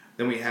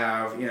 Then we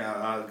have,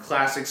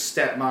 classic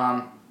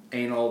stepmom,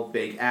 anal,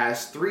 big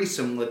ass,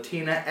 threesome,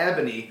 Latina,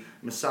 ebony,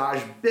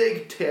 massage,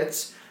 big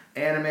tits,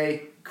 anime,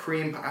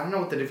 cream. I don't know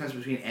what the difference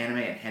between anime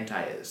and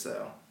hentai is,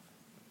 though.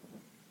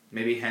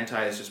 Maybe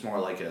hentai is just more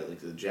like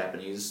the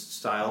Japanese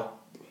style.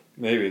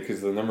 Maybe,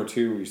 because the number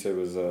 2 you said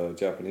was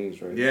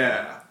Japanese, right?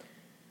 Yeah.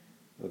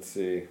 Let's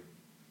see.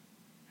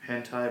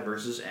 Hentai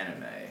versus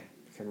anime.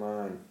 Come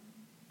on.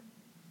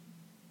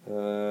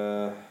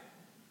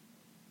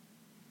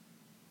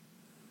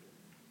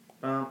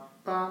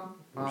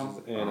 Which is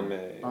anime.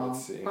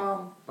 Let's see.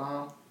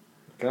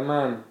 Come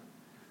on.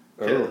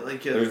 Oh,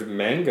 there's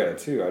manga,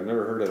 too. I've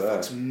never heard of that.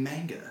 What's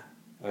manga?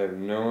 I have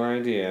no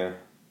idea.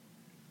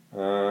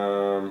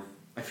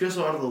 I feel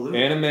so out of the loop.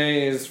 Anime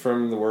is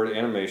from the word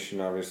animation,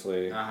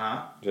 obviously.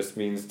 Uh-huh. Just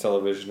means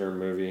television or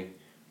movie.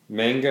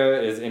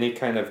 Manga is any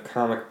kind of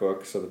comic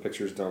book, so the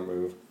pictures don't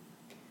move.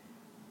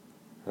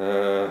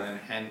 And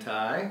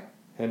hentai?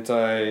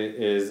 Hentai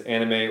is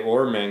anime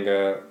or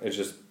manga. It's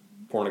just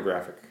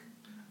pornographic.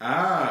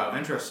 Oh,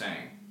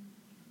 interesting.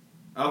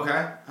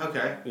 Okay.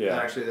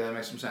 Yeah. That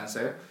makes some sense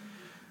there.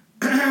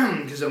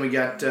 Because then we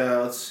got,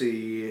 let's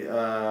see,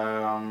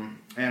 anime,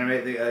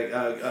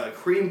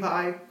 cream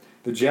pie.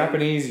 The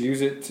Japanese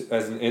use it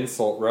as an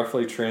insult,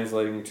 roughly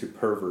translating to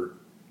pervert.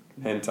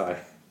 Hentai.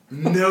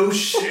 No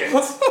shit.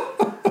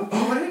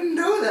 Oh, I didn't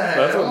know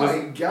that. Oh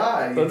my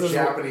god, you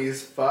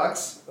Japanese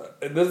fucks.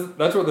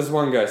 That's what this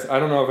one guy said. I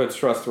don't know if it's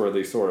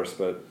trustworthy source,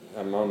 but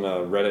I'm on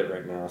Reddit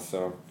right now,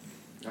 so.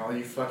 All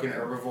you fucking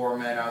herbivore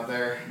men out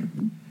there,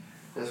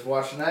 just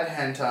watching that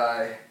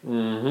hentai.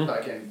 Mm-hmm.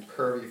 Fucking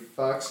pervy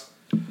fucks.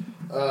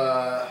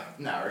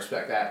 No, I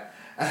respect that.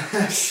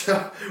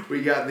 So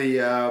we got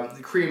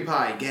the cream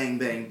pie,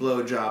 gangbang,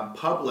 blowjob,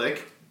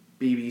 public,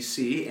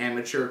 BBC,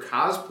 amateur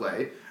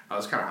cosplay. Oh,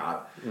 it's kind of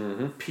hot.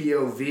 Mm-hmm.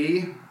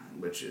 POV,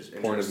 which is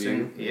interesting. Point of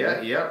view.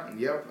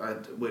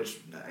 Yep. Which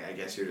I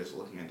guess you're just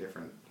looking at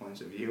different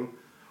points of view,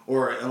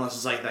 or unless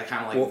it's like that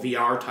kind of like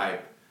VR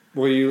type.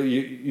 Well,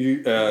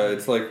 you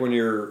it's like when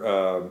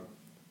you're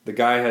the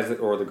guy has it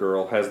or the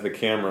girl has the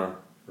camera,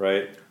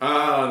 right?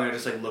 Oh, and they're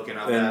just like looking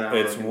up and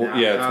it's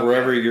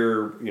wherever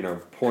your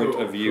point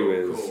of view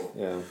is. Cool.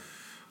 Yeah.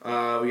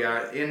 We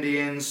got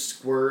Indian,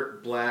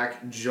 Squirt,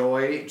 Black,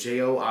 Joy,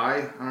 Joi.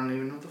 I don't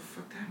even know what the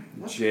fuck that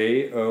means.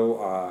 Joi.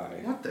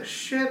 What the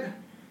shit?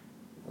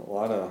 A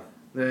lot of.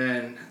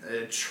 Then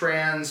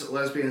trans,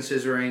 lesbian,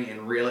 scissoring,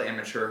 and real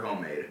amateur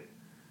homemade.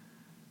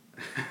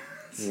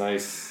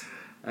 Nice.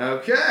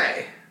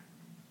 Okay.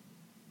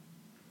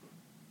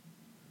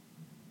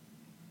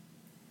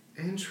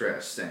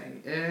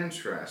 Interesting.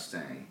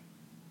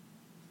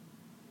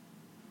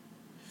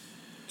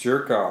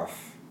 Jerk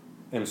off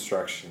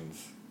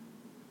instructions.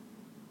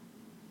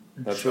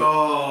 That's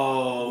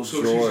so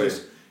Joy.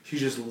 she's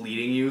just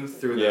leading you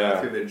through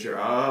the jerk.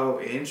 Oh,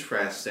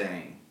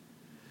 interesting.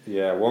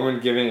 Yeah,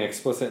 woman giving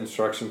explicit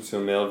instructions to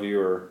a male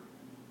viewer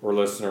or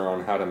listener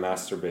on how to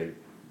masturbate.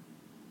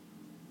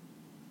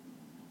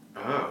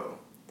 Oh.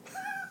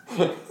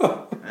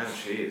 Oh,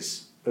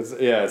 jeez. It's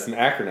an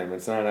acronym.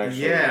 It's not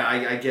actually. Yeah,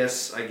 I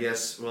guess.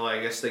 Well,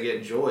 I guess they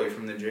get joy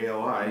from the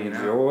JOI. You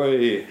know.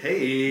 Joy.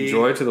 Hey.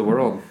 Joy to the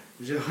world.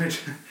 Joy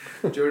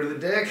to the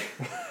dick.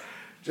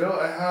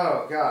 Joy.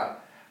 Oh God.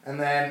 And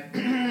then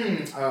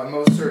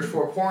most searched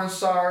for porn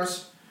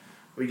stars.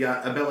 We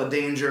got Abella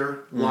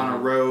Danger, Lana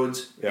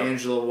Rhoades,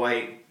 Angela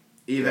White,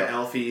 Eva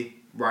Elfie,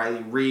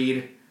 Riley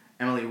Reid,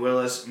 Emily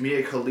Willis,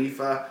 Mia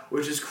Khalifa,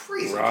 which is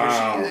crazy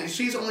because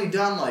she's only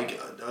done like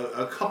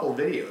a couple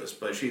videos,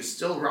 but she's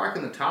still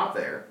rocking the top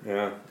there.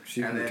 Yeah,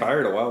 she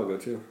retired a while ago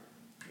too.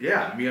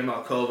 Yeah, Mia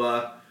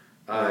Malkova,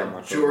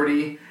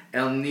 Jordi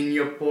El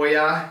Niño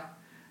Polla,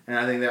 and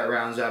I think that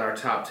rounds out our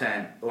top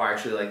 10. Oh, I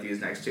actually like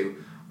these next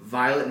two.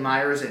 Violet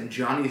Myers and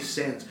Johnny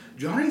Sins.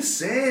 Johnny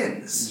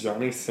Sins!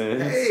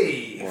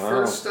 Hey! Wow.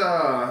 First,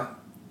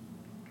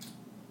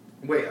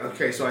 wait,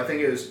 okay, so I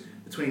think it was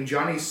between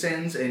Johnny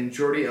Sins and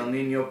Jordi El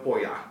Niño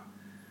Polla.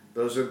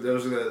 Those are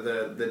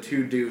the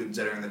two dudes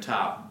that are in the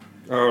top.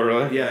 Oh,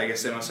 really? Yeah, I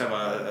guess they must have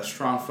a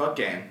strong fuck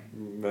game.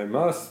 They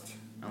must.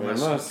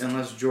 Unless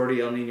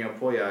Jordi El Niño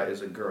Polla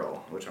is a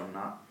girl, which I'm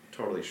not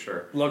totally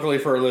sure. Luckily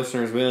for our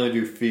listeners, we only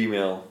do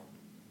female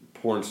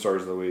porn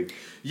stars of the week.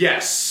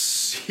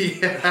 Yes!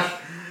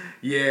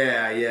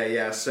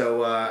 Yeah.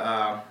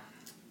 So,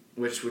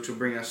 which will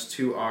bring us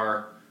to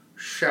our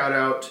shout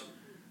out.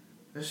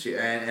 This year,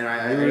 and I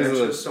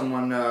actually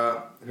someone.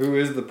 Who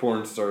is the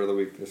porn star of the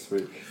week this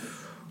week?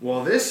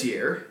 Well, this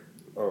year.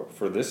 Oh,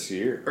 for this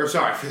year. Or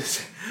sorry, for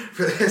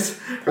this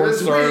porn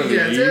star week. Of the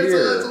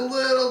year. It's a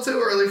little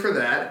too early for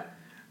that,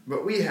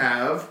 but we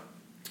have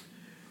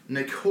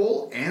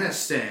Nicole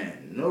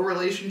Aniston. No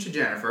relation to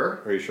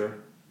Jennifer. Are you sure?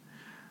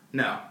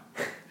 No.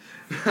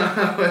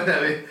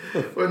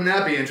 Wouldn't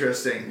that be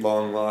interesting?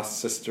 Long lost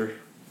sister.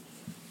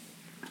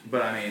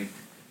 But I mean,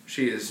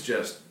 she is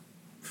just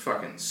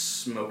fucking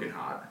smoking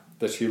hot.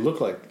 Does she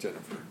look like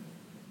Jennifer?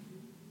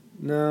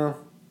 No,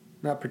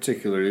 not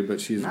particularly,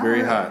 but she's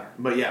very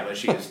hot. But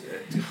she's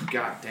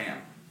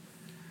goddamn.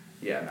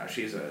 Yeah, no,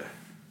 she's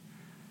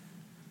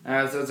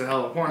that's a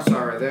hell of a porn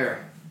star right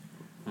there.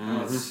 Mm-hmm.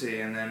 Let's see,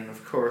 and then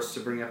of course to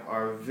bring up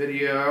our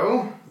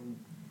video.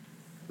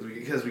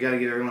 Because we got to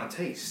give everyone a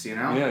taste, you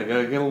know? Yeah, you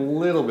got to get a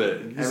little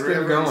bit. Just get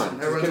it going.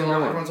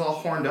 Everyone's all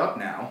horned up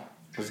now.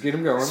 Let's get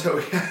them going. So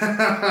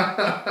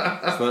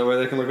that way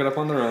they can look it up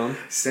on their own.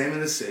 Same in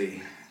the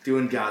city.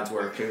 Doing God's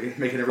work.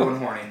 Making everyone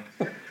horny.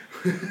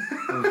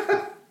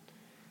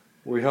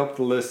 We help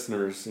the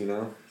listeners, you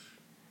know.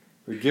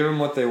 We give them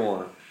what they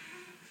want.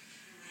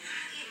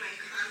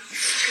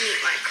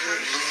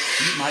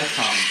 Eat my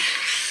cum.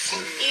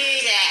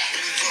 Eat it.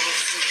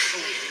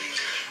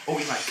 Oh,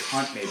 eat my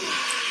cunt, maybe.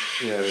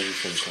 Yeah, maybe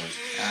sometimes.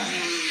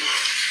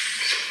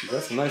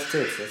 That's some nice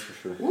tits, that's for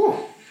sure.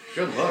 Ooh,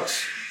 good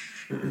looks.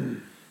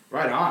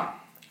 Right on.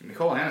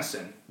 Nicole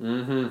Aniston.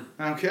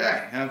 Mm-hmm.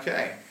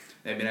 Okay.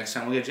 Maybe next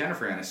time we'll get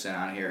Jennifer Aniston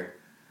on here.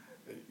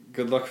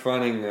 Good luck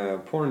finding a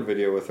porn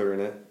video with her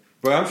in it.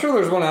 But I'm sure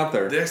there's one out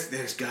there.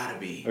 There's gotta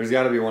be. There's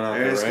gotta be one out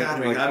there, right? There's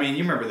gotta be. Like, I mean,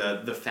 you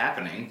remember the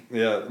fappening.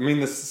 Yeah, I mean,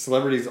 the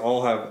celebrities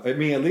all have, I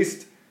mean, at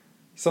least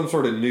some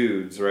sort of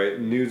nudes, right?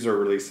 Nudes are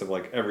released of,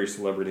 like, every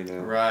celebrity now.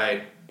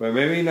 Right. But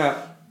maybe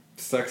not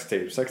sex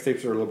tapes. Sex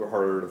tapes are a little bit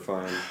harder to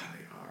find.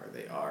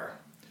 They are.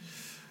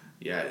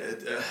 Yeah,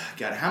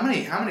 God, how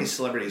many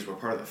celebrities were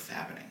part of the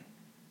fappening?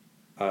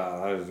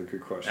 That is a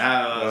good question.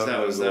 That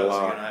was a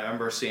lot. I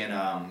remember seeing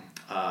what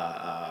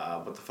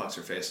the fuck's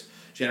her face?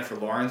 Jennifer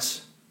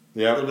Lawrence.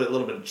 Yeah. A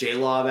little bit of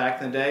J-Law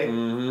back in the day.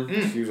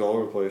 Mm-hmm. She was all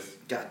over the place.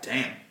 God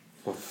damn.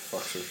 What the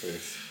fuck's her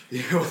face?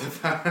 Yeah, what the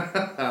fuck?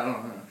 I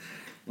don't know.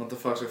 What the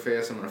fuck's her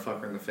face? I'm gonna fuck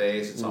her in the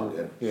face. It's all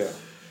good. Yeah.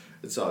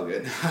 It's all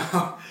good.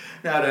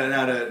 now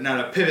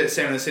to pivot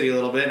Sam in the City a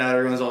little bit. Now that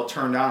everyone's all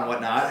turned on and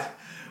whatnot,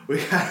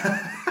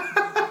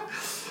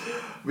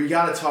 we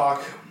gotta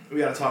talk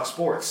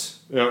sports.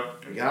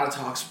 Yep. We gotta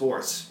talk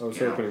sports. I was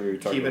hoping we were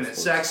talking keeping about it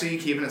sports. sexy,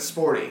 keeping it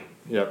sporty.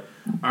 Yep.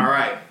 All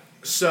right.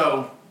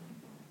 So.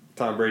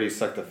 Tom Brady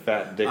sucked a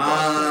fat dick.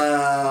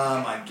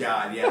 Oh my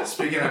God! Yeah.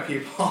 Speaking of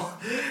people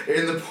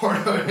in the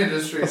porno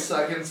industry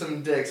sucking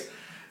some dicks,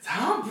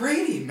 Tom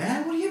Brady,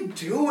 man, what are you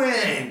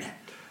doing?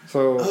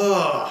 So.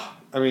 Ugh.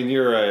 I mean,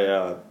 you're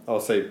a,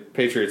 I'll say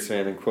Patriots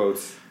fan in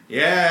quotes.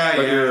 Yeah,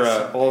 but yeah.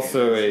 You're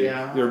also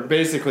you're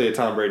basically a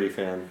Tom Brady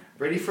fan.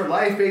 Brady for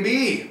life,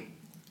 baby.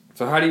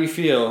 So how do you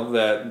feel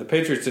that the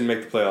Patriots didn't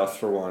make the playoffs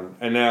for one,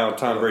 and now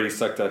Tom Brady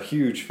sucked a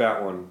huge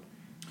fat one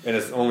in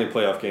his only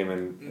playoff game,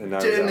 and now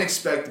didn't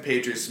expect the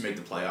Patriots to make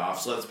the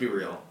playoffs. Let's be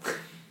real.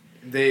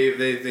 They've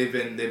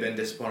been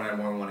disappointed on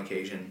more than one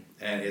occasion,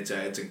 and it's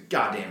a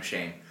goddamn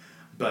shame.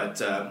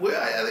 But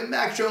I think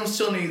Mac Jones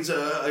still needs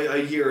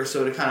a year or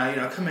so to kind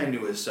of come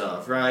into his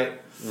stuff, right?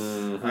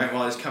 Mm-hmm. Right,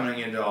 while he's coming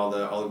into all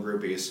the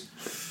groupies.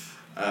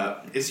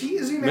 Is he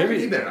married? Maybe.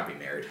 He better not be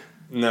married.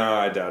 No,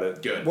 I doubt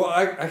it. Good. Well,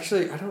 I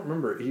don't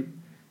remember.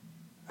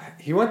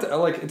 He went to,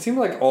 like, it seemed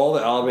like all the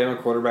Alabama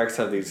quarterbacks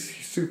have these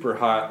super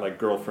hot, like,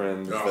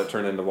 girlfriends that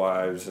turn into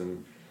wives,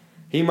 and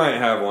he might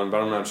have one, but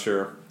I'm not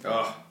sure.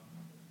 Oh.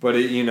 But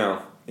he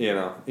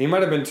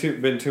might have been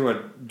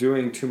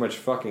doing too much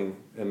fucking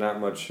and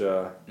not much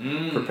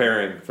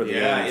preparing for the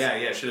games.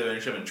 Yeah. Should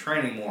have been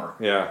training more.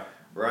 Yeah.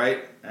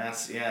 Right?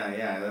 That's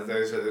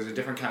There's a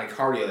different kind of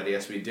cardio that he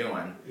has to be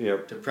doing.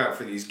 Yep. To prep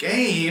for these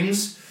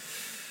games.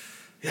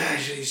 Yeah,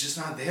 he's just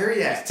not there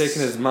yet. He's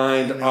taking his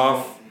mind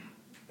off,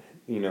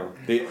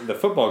 the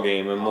football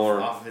game and more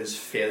off of his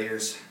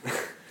failures.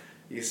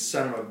 You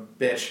son of a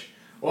bitch.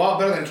 Well,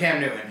 better than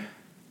Cam Newton.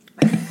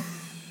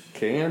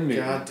 Cam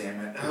Newton. God damn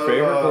it.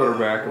 Favorite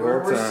quarterback of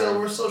all time.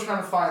 We're still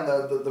trying to find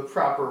the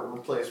proper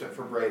replacement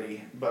for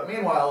Brady. But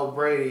meanwhile,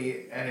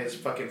 Brady and his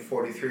fucking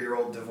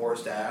 43-year-old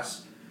divorced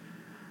ass.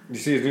 You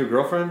see his new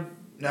girlfriend?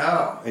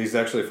 No. He's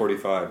actually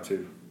 45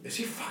 too. Is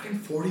he fucking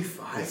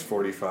 45? He's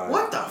 45.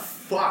 What the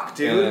fuck,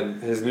 dude?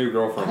 And his new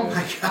girlfriend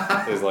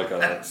is like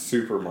a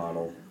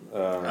supermodel.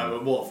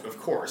 Well, of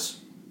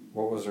course.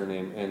 What was her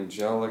name?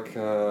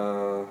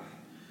 Angelica.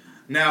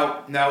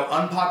 Now,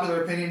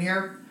 unpopular opinion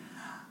here.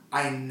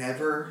 I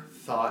never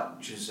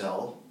thought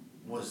Giselle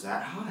was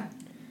that hot.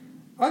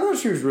 I thought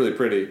she was really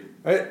pretty.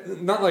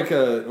 Not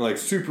like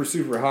super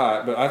super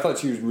hot, but I thought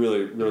she was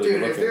really really Dude,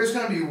 good looking. if there's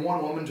gonna be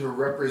one woman to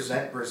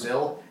represent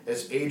Brazil,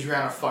 it's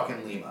Adriana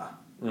fucking Lima.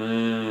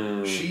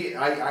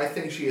 I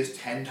think she is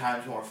 10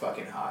 times more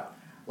fucking hot.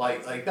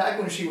 Like back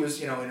when she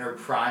was in her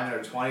prime in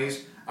her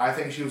 20s, I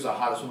think she was the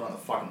hottest woman on the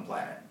fucking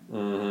planet.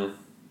 Mm-hmm.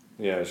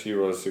 Yeah, she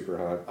was super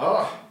hot.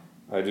 Oh.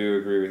 I do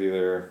agree with you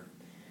there.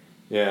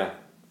 Yeah.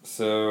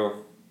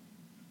 So,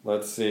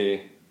 let's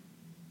see.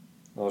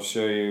 I'll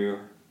show you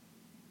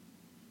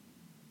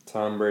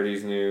Tom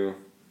Brady's new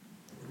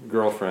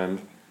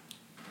girlfriend.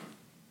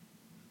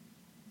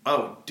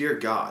 Oh, dear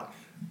God.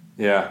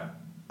 Yeah.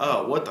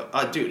 Oh, what the...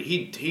 dude,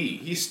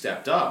 he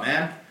stepped up,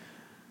 man.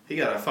 He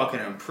got a fucking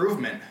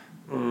improvement.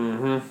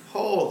 Mm-hmm.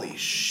 Holy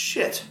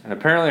shit. And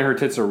apparently her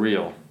tits are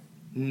real.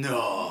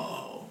 No.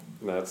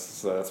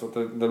 That's what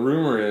the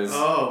rumor is.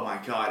 Oh, my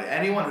God.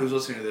 Anyone who's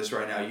listening to this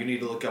right now, you need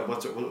to look up...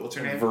 What's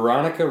her name?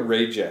 Veronica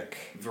Rajek.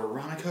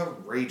 Veronica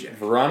Rajek.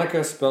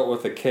 Veronica spelt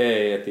with a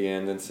K at the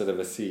end instead of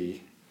a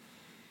C.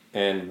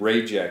 And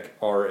Rajek,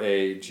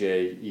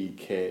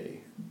 Rajek.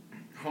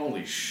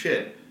 Holy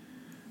shit.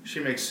 She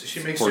makes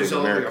Supporting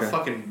herself look like a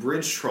fucking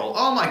bridge troll.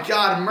 Oh my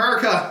God,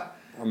 America!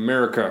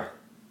 America.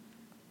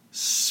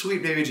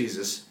 Sweet baby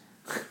Jesus.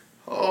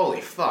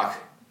 Holy fuck.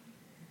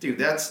 Dude,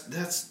 that's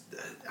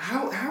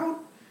how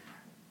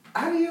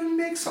do you even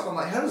make someone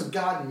like, how does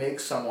God make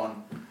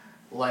someone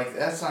like,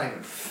 that's not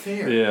even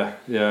fair.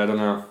 Yeah, I don't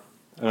know.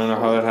 I don't know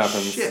how that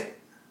happens. Shit.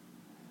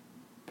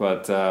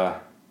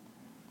 But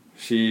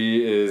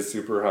she is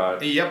super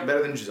hot. Yep,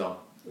 better than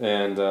Giselle.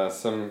 And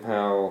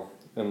somehow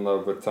in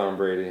love with Tom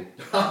Brady.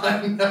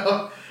 I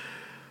know.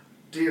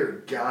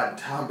 Dear God,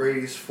 Tom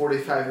Brady's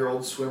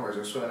 45-year-old swimmers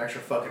are swimming extra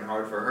fucking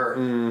hard for her.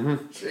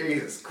 Mm-hmm.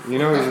 Jesus Christ. You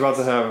know he's about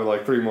to have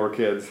like 3 more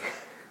kids.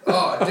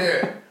 Oh,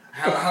 dude.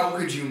 How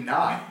could you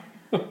not?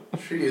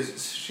 She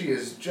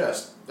is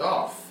just,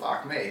 oh,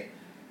 fuck me.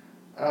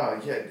 Oh,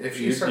 yeah. If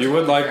she starts you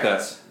would like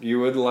fans, that. You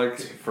would like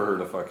for her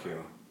to fuck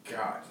you.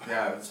 God,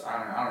 yeah.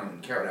 I don't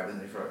even care what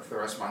happens for the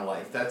rest of my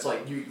life. That's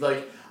like,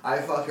 I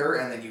fuck her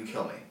and then you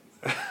kill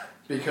me.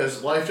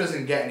 Because life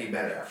doesn't get any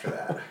better after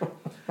that.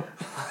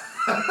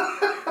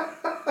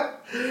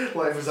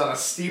 Life is on a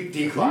steep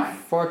decline.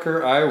 Fuck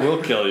her, I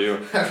will kill you.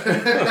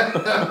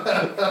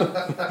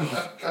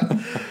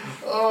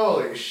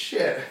 Holy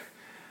shit.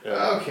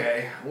 Yeah.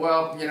 Okay,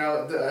 well,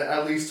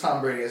 at least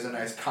Tom Brady is a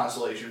nice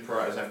consolation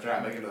prize after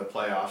not making it to the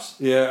playoffs.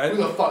 Yeah. Who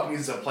the fuck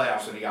needs the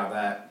playoffs when you got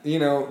that?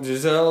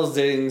 Giselle's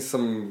dating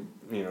some,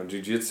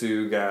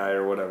 jiu-jitsu guy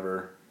or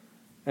whatever.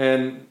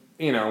 And,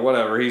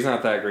 whatever, he's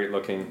not that great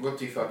looking. What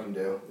do you fucking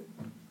do?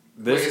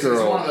 This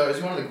girl... girl... Is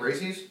he one of the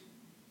Gracies?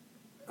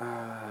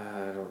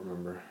 I don't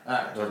remember.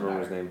 I don't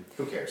remember his name.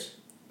 Who cares?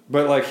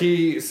 But,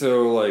 he's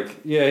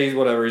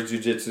whatever, he's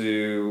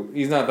jiu-jitsu.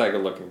 He's not that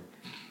good looking.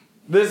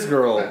 This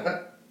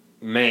girl...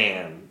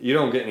 Man, you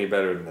don't get any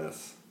better than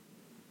this.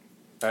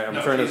 I'm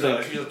trying to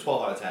think. She's a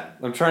 12 out of 10.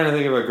 I'm trying to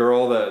think of a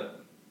girl that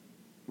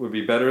would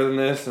be better than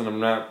this, and I'm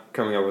not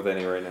coming up with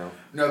any right now.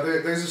 No,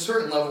 there's a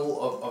certain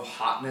level of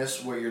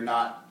hotness where you're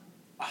not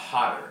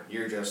hotter.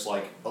 You're just,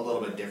 a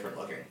little bit different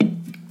looking.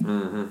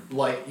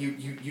 Mm-hmm.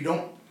 You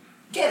don't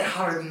get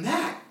hotter than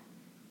that.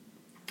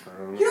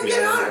 You don't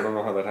get hotter. I don't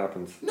know how that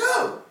happens.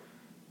 No.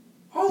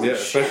 Holy shit.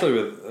 Especially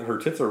with her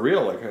tits are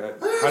real.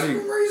 How do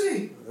you?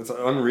 Crazy. It's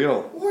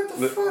unreal. What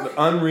the fuck? The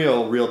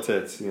unreal, real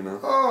tits.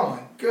 Oh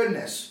my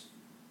goodness.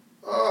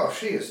 Oh,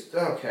 she is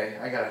okay.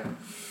 I gotta.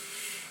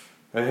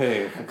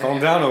 Hey, calm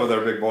down over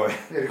there, big boy.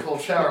 Need a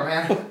cold shower,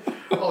 man.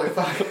 Holy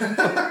fuck.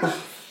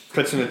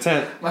 Pitching a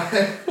tent.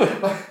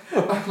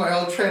 My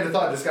old train of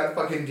thought just got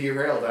fucking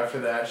derailed after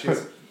that.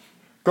 She's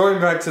going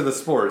back to the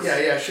sports.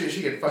 Yeah.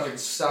 She could fucking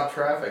stop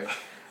traffic.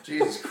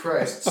 Jesus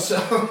Christ. So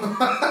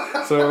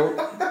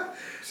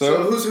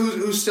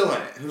who's still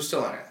in it? Who's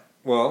still in it?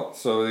 Well,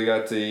 so we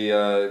got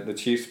the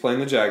Chiefs playing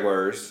the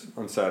Jaguars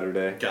on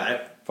Saturday. Got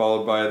it.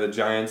 Followed by the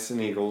Giants and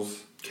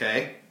Eagles.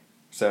 Okay.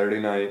 Saturday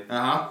night.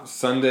 Uh-huh.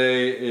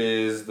 Sunday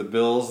is the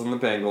Bills and the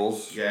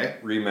Bengals. Okay.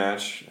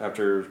 Rematch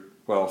after,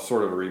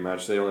 sort of a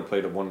rematch. They only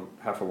played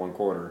half of one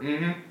quarter.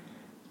 Mm-hmm.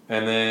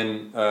 And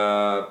then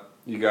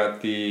you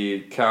got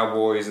the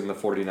Cowboys and the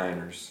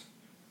 49ers.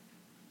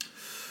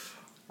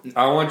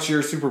 I want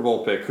your Super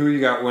Bowl pick. Who you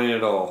got winning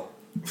it all?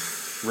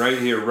 Right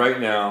here, right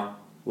now.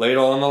 Lay it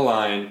all on the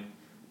line.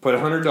 Put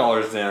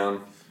 $100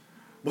 down.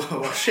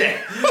 Well, shit.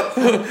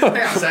 Hang on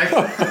a sec.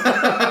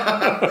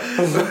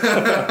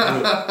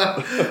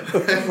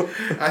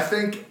 I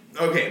think,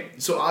 okay,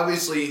 so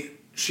obviously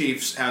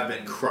Chiefs have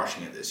been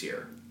crushing it this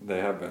year. They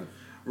have been.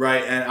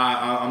 Right, and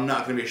I'm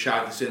not going to be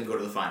shocked to see them go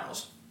to the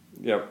finals.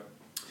 Yep.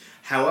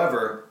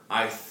 However,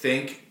 I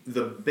think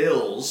the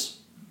Bills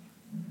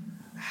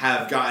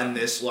have gotten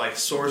this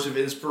source of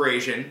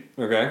inspiration.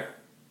 Okay.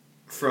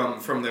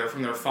 From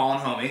their fallen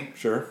homie.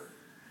 Sure.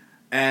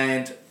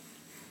 And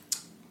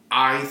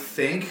I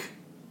think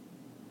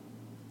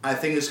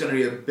it's going to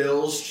be a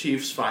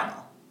Bills-Chiefs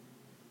final.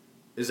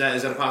 Is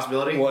that a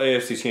possibility? Well,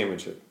 AFC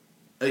Championship.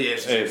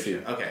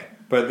 AFC. Okay.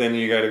 But then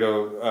you got to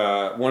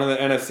go. One of the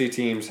NFC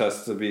teams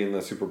has to be in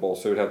the Super Bowl,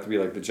 so it would have to be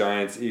the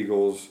Giants,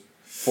 Eagles,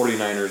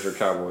 49ers, or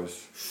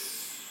Cowboys.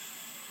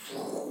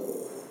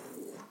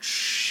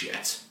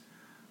 Shit.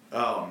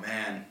 Oh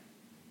man.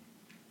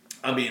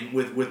 I mean,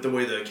 with the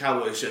way the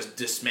Cowboys just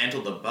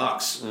dismantled the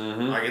Bucks,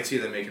 I could see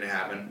them making it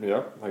happen.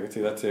 Yep, I could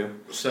see that too.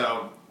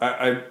 So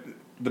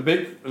the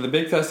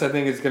big test I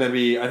think is going to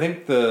be, I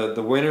think the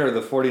winner of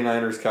the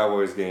 49ers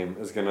Cowboys game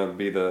is going to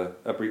be the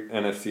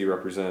NFC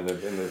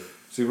representative in the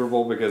Super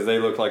Bowl because they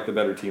look like the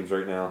better teams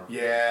right now.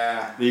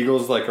 Yeah. The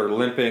Eagles are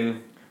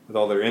limping with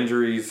all their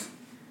injuries,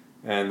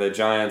 and the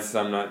Giants,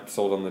 I'm not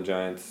sold on the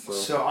Giants.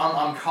 So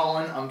I'm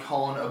calling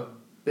a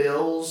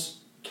Bills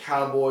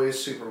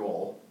Cowboys Super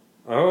Bowl.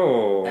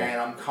 Oh. And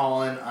I'm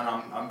calling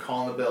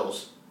the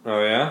Bills.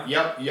 Oh yeah?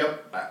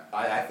 Yep.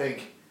 I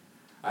think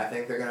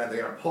they're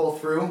gonna pull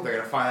through. They're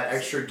gonna find that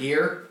extra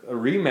gear. A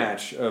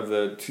rematch of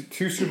the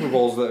two Super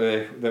Bowls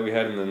that we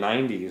had in the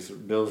 90s,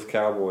 Bills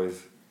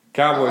Cowboys.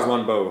 Cowboys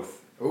won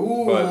both.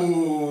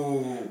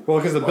 Ooh.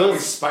 Because the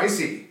Bills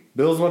spicy.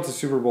 Bills went to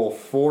Super Bowl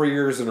 4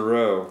 years in a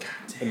row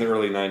in the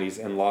early 90s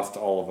and lost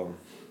all of them.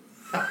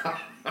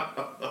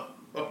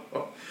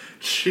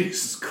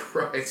 Jesus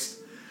Christ.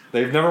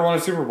 They've never won a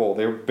Super Bowl.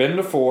 They've been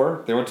to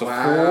 4. They went to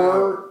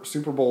 4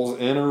 Super Bowls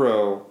in a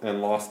row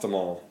and lost them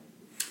all.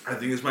 I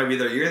think this might be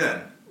their year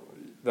then.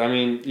 I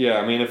mean, yeah.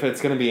 I mean, if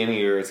it's going to be any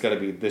year, it's got to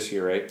be this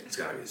year, right? It's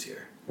got to be this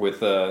year. With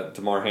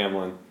Damar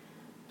Hamlin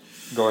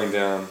going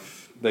down,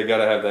 they got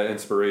to have that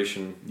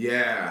inspiration.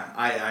 Yeah,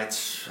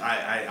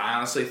 I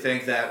honestly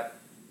think that,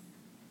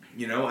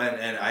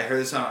 and I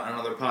heard this on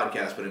another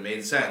podcast, but it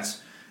made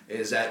sense,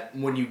 is that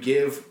when you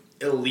give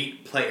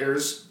elite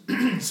players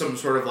some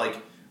sort of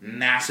like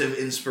massive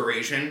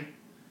inspiration,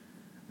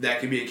 that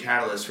could be a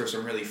catalyst for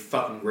some really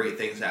fucking great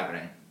things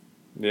happening.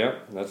 Yeah,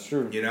 that's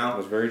true.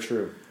 That's very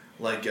true.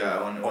 Like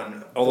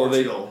when although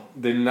Portugal...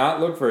 they did not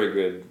look very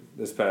good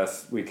this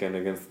past weekend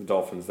against the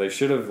Dolphins. They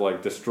should have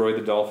like destroyed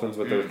the Dolphins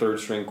with their third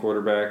string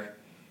quarterback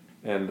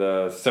and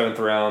 7th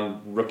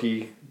round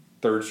rookie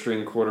third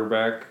string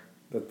quarterback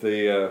that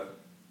the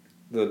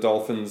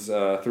Dolphins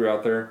threw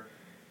out there.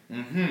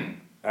 Mm-hmm.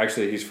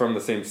 Actually, he's from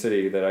the same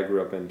city that I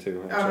grew up in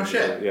too. Oh, no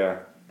shit. Yeah.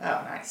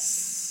 Oh,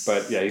 nice.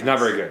 But yeah, he's not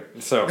very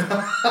good. So,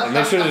 and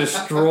they should have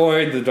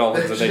destroyed the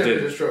Dolphins, and they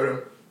did. Destroyed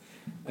him.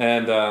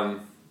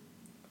 And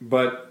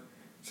but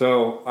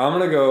so I'm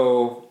gonna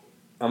go.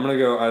 I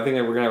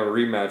think we're gonna have a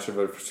rematch of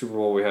a Super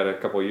Bowl we had a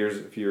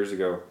few years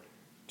ago.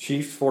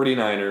 Chiefs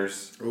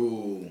 49ers.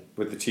 Ooh.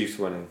 With the Chiefs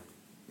winning.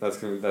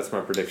 That's my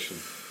prediction.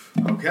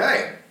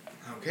 Okay,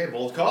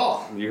 bold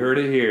call. You heard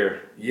it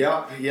here.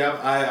 Yep.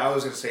 I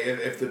was gonna say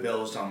if the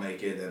Bills don't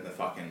make it, then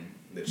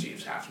the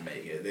Chiefs have to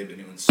make it. They've been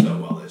doing so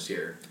well this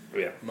year.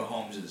 Yeah.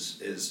 Mahomes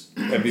is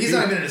MVP. He's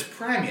not even in his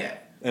prime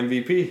yet.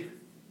 MVP.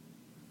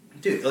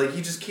 Dude, like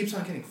he just keeps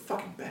on getting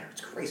fucking better.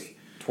 It's crazy.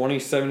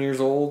 27 years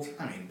old.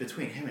 I mean,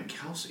 between him and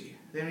Kelsey,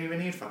 they don't even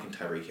need fucking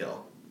Tyreek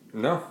Hill.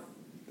 No.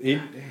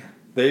 Damn.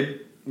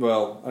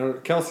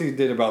 Kelsey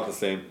did about the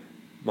same.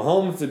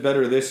 Mahomes did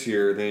better this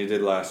year than he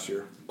did last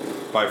year,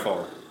 by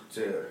far.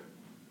 Dude.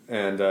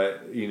 And,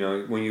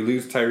 when you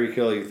lose Tyreek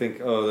Hill, you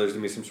think, oh, there's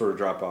going to be some sort of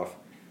drop-off.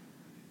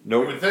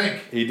 Nope. You would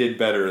think. He did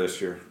better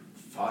this year.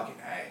 Fucking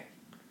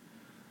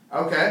A.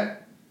 Okay.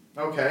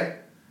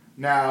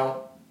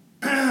 Now,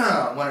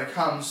 when it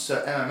comes to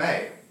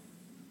MMA,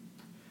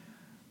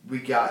 we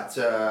got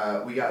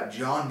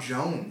John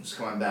Jones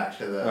coming back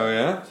to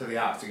the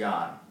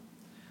Octagon.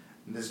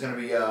 There's going to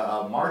be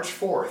a March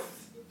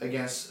 4th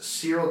against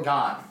Cyril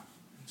Gane,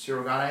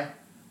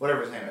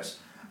 whatever his name is.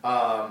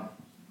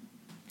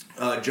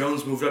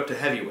 Jones moved up to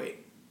heavyweight.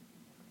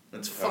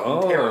 That's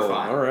fucking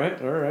terrifying. All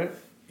right.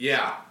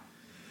 Yeah.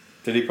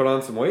 Did he put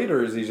on some weight,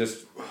 or is he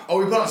just...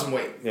 Oh, he put on some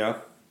weight. Yeah.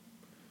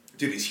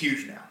 Dude, he's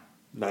huge now.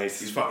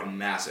 Nice. He's fucking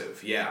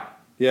massive, yeah.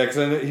 Yeah,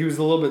 because he was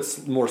a little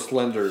bit more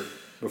slender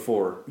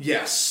before.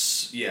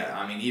 Yes. Yeah,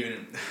 I mean,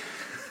 even...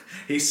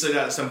 he's still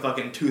got some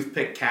fucking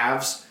toothpick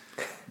calves.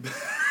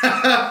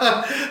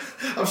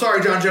 I'm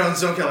sorry, John Jones,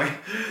 don't kill me.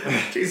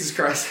 Jesus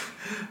Christ.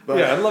 But,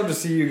 yeah, I'd love to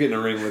see you get in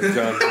a ring with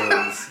John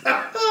Jones.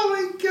 Oh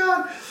my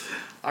god.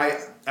 I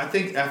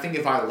think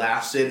if I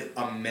lasted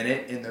a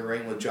minute in the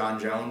ring with John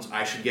Jones,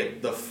 I should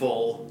get the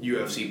full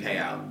UFC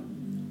payout.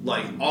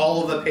 Like,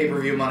 all of the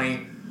pay-per-view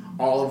money,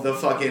 all of the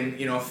fucking,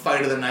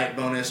 fight of the night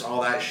bonus,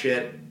 all that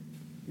shit.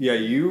 Yeah,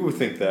 you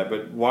think that,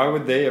 but why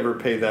would they ever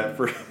pay that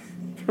for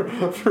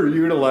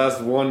you to last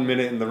 1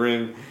 minute in the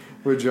ring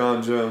with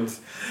John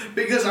Jones?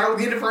 Because I would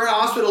need it for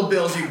hospital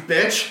bills, you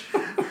bitch.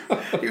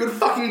 You would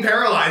fucking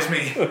paralyze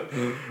me.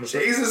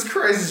 Jesus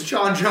Christ, it's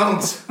John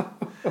Jones.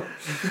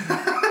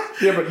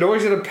 Yeah, but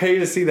nobody's gonna pay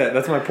to see that.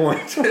 That's my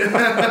point.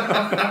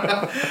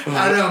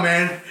 I know,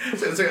 man.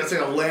 It's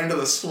like a land of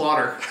the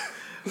slaughter.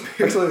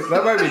 Actually,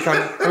 that might be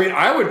kind of... I mean,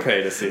 I would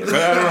pay to see it, but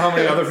I don't know how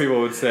many other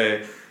people would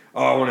say,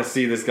 oh, I want to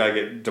see this guy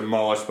get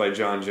demolished by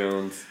John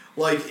Jones.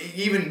 Like,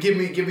 even give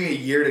me a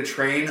year to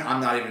train,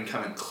 I'm not even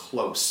coming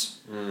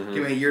close. Mm-hmm.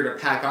 Give me a year to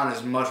pack on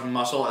as much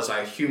muscle as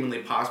I humanly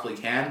possibly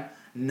can,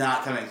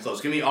 not coming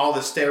close. Give me all the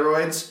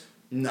steroids,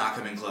 not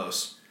coming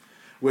close.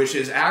 Which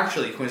is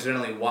actually,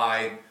 coincidentally,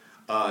 why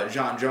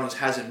John Jones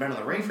hasn't been in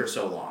the ring for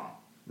so long.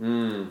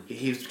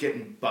 He's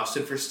getting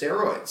busted for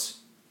steroids.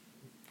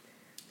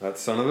 That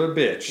son of a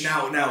bitch.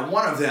 Now,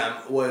 one of them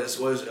was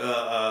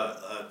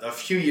a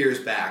few years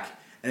back,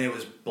 and it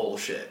was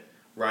bullshit,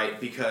 right?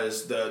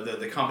 Because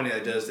the company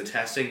that does the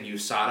testing,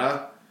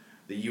 USADA,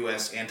 the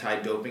U.S.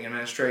 Anti-Doping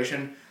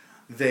Administration,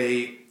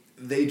 they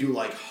do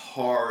like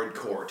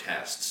hardcore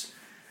tests,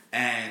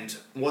 and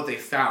what they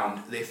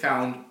found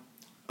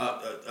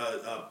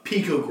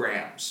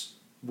picograms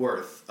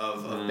worth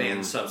of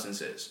banned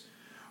substances,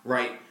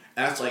 right?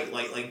 That's like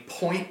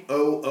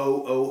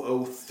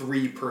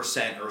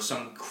 0.00003% or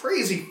some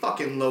crazy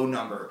fucking low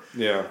number.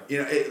 Yeah.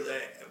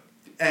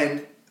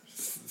 And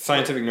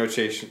scientific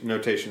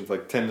notations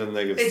like 10 to the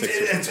negative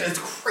 6. It's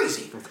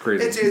crazy. It's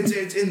crazy.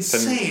 It's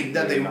insane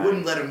that they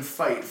wouldn't let him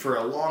fight for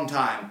a long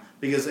time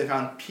because they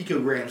found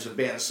picograms of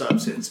banned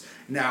substance.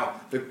 Now,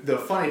 the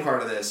funny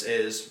part of this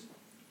is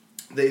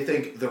they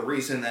think the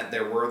reason that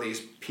there were these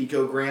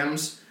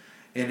picograms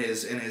in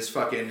his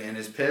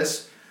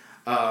piss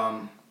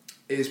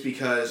is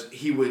because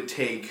he would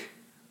take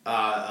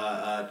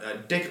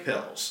dick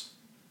pills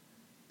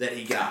that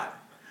he got.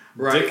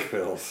 Right? Dick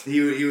pills.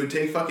 He would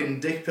take fucking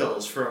dick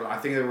pills from, I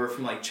think they were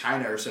from like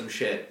China or some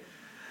shit.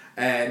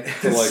 and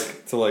to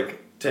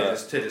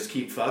just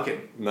keep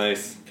fucking.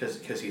 Nice.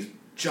 Because he's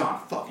John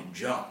fucking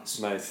Jones.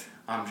 Nice.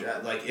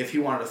 Like if he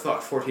wanted to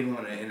fuck 14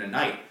 women in a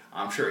night,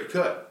 I'm sure he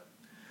could,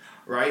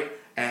 right?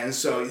 And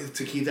so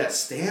to keep that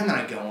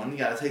stamina going, you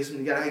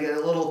gotta get a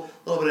little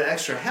bit of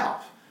extra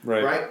help,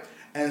 right?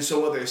 And so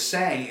what they're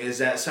saying is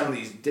that some of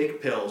these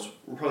dick pills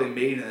were probably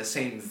made in the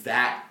same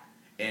vat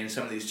in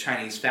some of these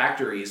Chinese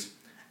factories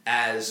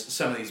as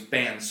some of these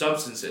banned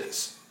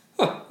substances.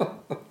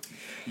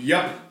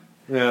 Yup.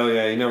 No,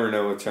 yeah, you never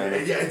know with China.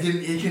 Yeah,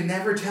 you can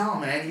never tell,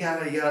 man. You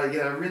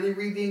gotta really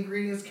read the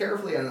ingredients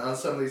carefully on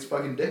some of these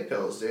fucking dick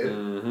pills, dude.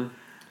 Mm-hmm.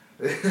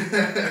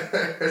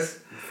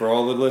 For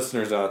all the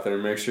listeners out there,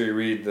 make sure you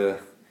read the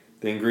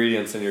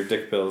ingredients in your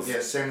dick pills.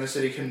 Yeah, Sam in the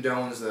City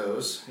condones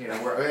those. You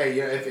know,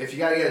 if you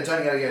gotta get it done,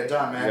 you gotta get it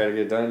done, man. You gotta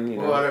get it done, you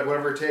know.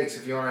 Whatever it takes.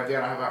 If you wanna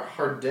have a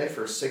hard dick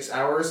for 6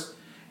 hours,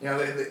 you know,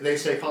 they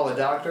say call a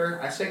doctor.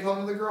 I say call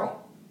another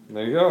girl.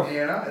 There you go.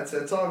 You know,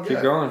 it's all good.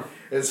 Keep going.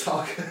 It's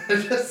all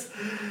good. Just,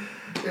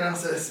 you know,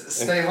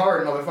 stay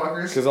hard,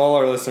 motherfuckers. Because all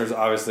our listeners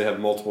obviously have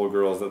multiple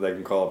girls that they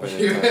can call up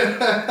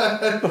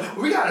anytime.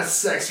 We got a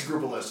sexy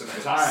group of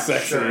listeners, I'm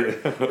Sexy. sure.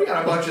 We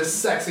got a bunch of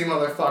sexy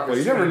motherfuckers. Well,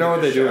 you never know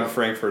what they do in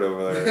Frankfurt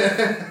over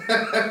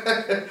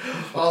there.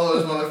 All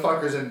those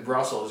motherfuckers in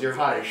Brussels, you're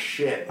hot as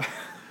shit.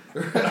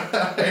 You're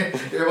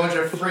a bunch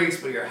of freaks,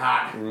 but you're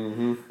hot.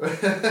 Mm-hmm.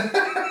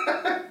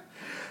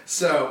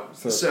 So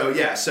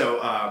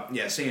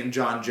seeing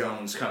John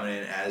Jones coming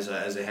in as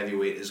a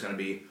heavyweight is going to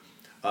be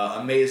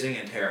amazing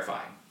and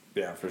terrifying.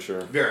 Yeah, for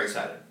sure. Very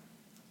excited.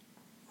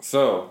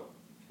 So,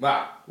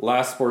 wow.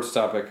 Last sports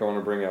topic I want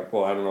to bring up.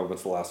 Well, I don't know if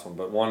it's the last one,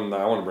 but one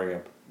that I want to bring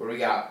up. What do we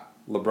got?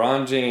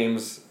 LeBron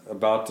James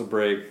about to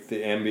break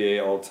the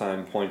NBA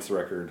all-time points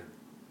record.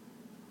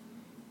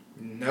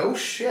 No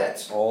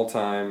shit.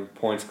 All-time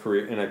points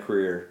in a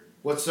career.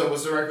 What's the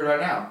record right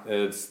now?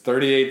 It's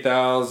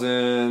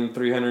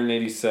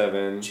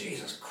 38,387.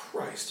 Jesus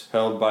Christ.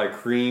 Held by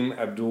Kareem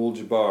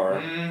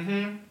Abdul-Jabbar.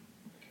 Mm-hmm.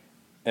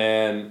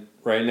 And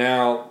right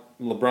now,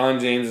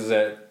 LeBron James is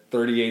at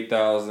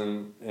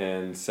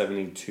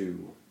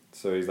 38,072.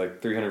 So he's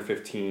like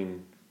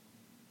 315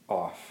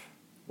 off.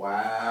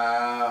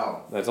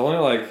 Wow. That's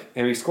only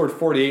and he scored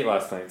 48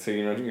 last night. So,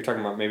 you know, you're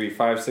talking about maybe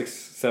 5, 6,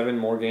 7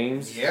 more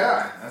games.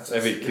 Yeah.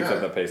 If he keeps up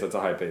that pace, that's a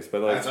high pace.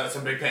 But that's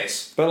a big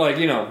pace. But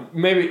you know,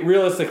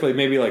 realistically,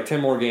 maybe 10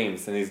 more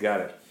games and he's got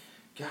it.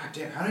 God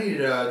damn. How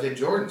did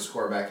Jordan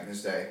score back in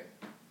his day?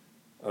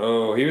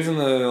 Oh, he was in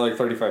the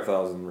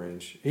 35,000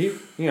 range. He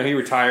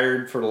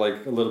retired for a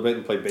little bit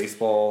and played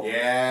baseball.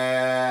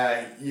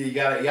 Yeah, you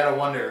gotta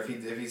wonder if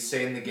he's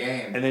staying in the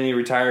game. And then he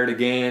retired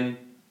again,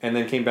 and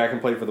then came back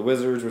and played for the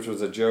Wizards, which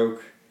was a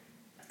joke.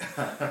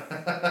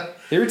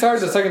 He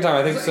retired the second time,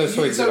 I think. So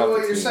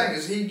what you're saying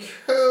is he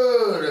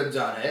could have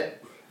done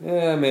it.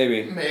 Yeah,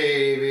 maybe.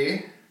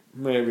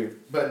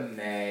 But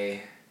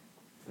nay.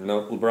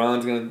 Nope.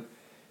 LeBron's gonna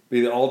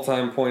be the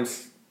all-time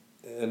points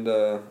in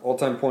a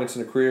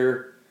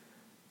career.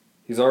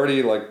 He's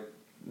already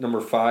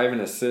number 5 in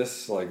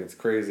assists. It's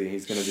crazy.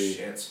 He's gonna be.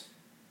 Shit.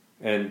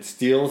 And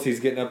steals, he's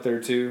getting up there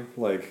too.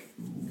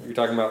 You're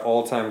talking about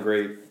all-time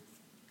great.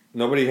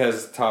 Nobody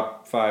has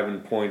top 5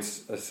 in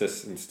points,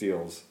 assists, and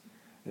steals.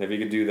 And if he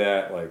could do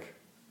that,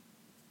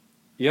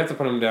 you have to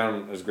put him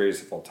down as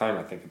greatest of all time,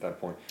 I think, at that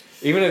point.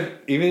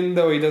 Even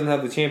though he doesn't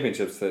have the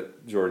championships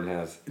that Jordan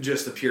has.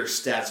 Just the pure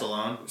stats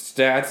alone?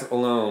 Stats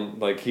alone,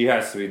 he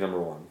has to be number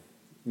 1.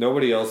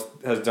 Nobody else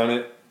has done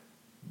it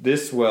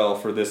this well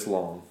for this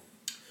long.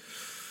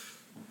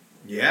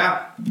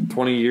 Yeah.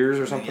 20 years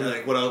or something?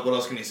 Yeah, what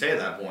else can you say at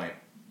that point?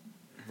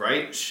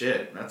 Right?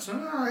 Shit. That's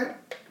alright.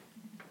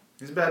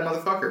 He's a bad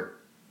motherfucker.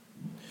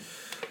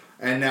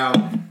 And now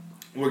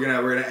we're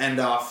gonna end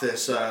off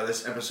this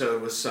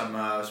episode with some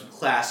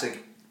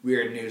classic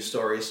weird news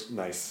stories.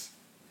 Nice.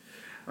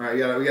 All right,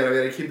 we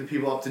gotta keep the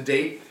people up to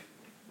date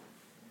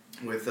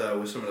with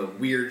some of the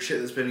weird shit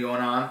that's been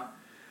going on,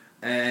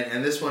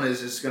 and this one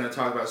is just gonna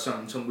talk about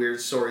some weird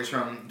stories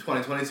from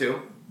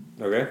 2022.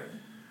 Okay.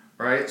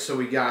 Right. So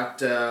we got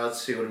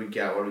let's see, what do we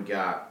got?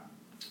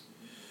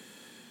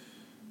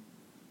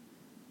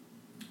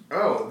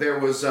 Oh, there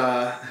was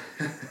the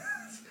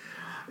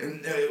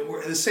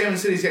Salmon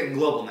City's getting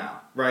global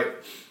now, right?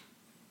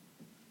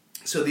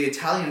 So the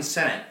Italian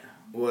Senate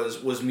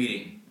was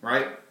meeting,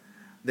 right?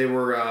 They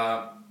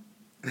were.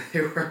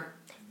 Isn't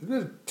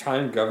the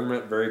Italian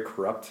government very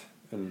corrupt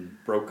and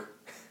broke?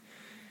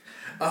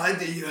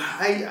 They're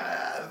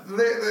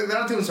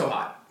not doing so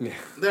hot. Yeah.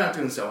 They're not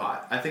doing so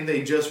hot. I think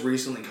they just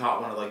recently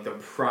caught one of the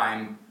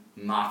prime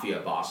mafia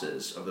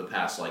bosses of the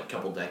past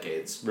couple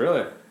decades.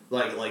 Really?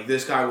 Like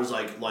this guy was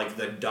like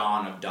the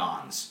Don of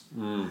Dons,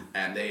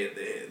 and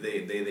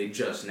they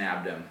just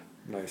nabbed him.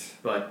 Nice.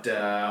 But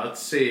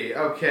let's see.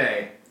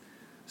 Okay,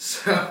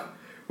 so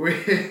we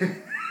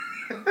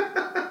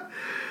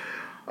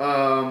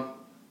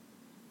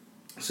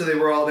so they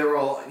were all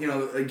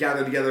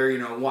gathered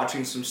together,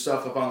 watching some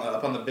stuff up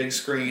on the big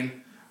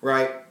screen,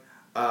 right?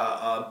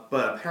 But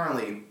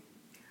apparently,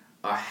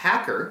 a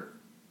hacker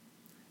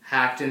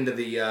hacked into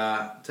the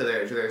to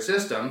their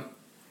system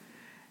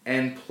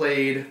and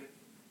played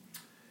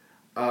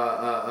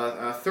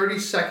 30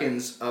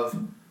 seconds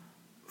of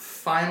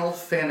Final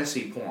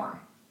Fantasy porn.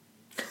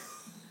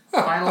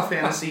 Final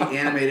Fantasy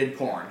animated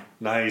porn.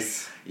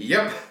 Nice.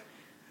 Yep.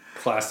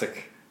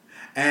 Classic.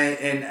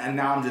 And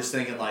now I'm just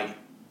thinking like,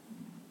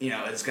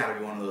 it's got to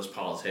be one of those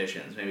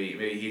politicians. Maybe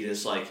he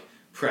just like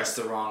pressed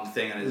the wrong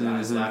thing on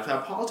his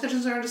laptop.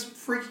 Politicians are just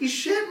freaky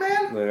shit,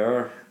 man. They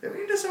are. They're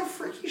into some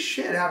freaky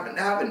shit,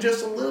 having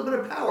just a little bit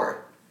of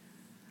power.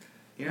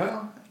 It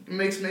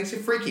makes you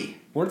freaky.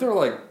 Weren't there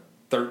like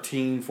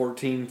 13,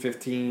 14,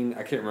 15?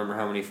 I can't remember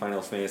how many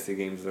Final Fantasy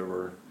games there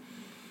were.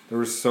 There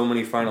were so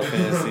many Final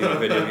Fantasy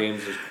video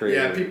games. It's crazy.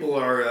 Yeah, people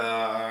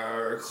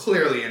are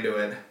clearly into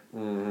it.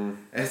 Mm-hmm.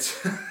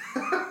 It's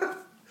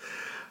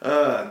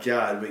oh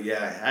god, but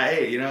yeah,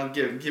 hey,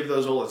 give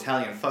those old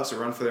Italian fucks a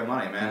run for their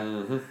money,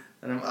 man. Mm-hmm.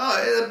 And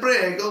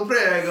prego,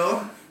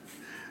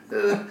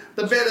 the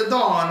bella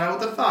donna, what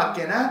the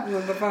fucking, huh?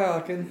 The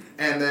fucking.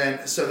 And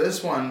then, so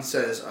this one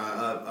says,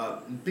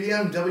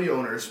 BMW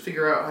owners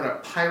figure out how to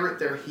pirate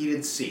their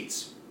heated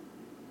seats.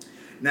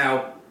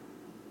 Now,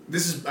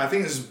 I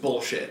think this is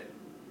bullshit,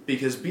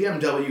 because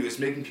BMW is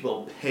making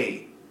people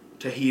pay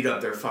to heat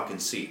up their fucking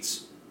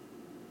seats.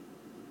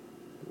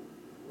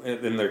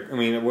 And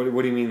what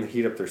do you mean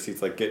heat up their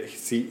seats? Like get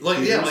seat? Like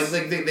heaters? yeah,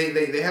 like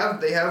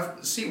they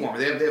have seat warmers.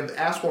 They have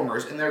ass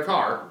warmers in their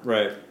car.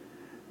 Right.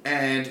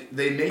 And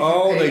they make you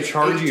pay they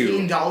charge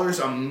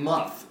 $18 a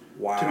month to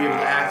be able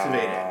to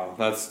activate it. Wow,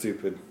 that's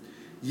stupid.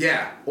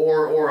 Yeah,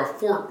 or a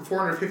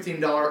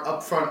 $415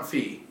 upfront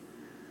fee.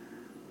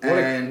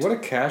 What a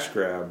cash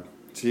grab.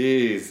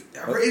 Jeez.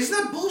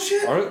 Isn't that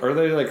bullshit? Are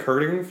they like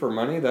hurting for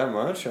money that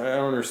much? I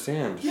don't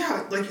understand.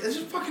 Yeah, like it's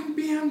a fucking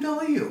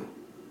BMW.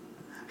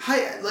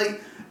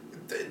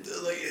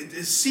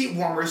 Seat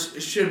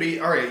warmers should be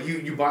alright.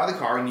 You buy the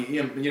car and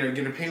you're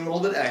gonna pay a little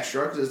bit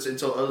extra because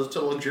it's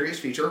a luxurious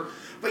feature,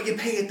 but you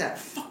pay it that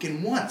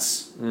fucking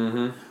once.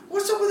 Mm-hmm.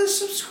 What's up with this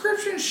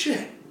subscription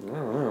shit? I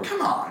don't know.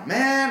 Come on,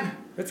 man.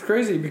 It's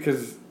crazy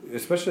because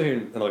especially here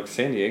in like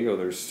San Diego,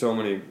 there's so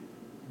many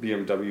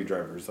BMW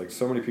drivers. Like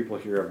so many people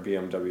here have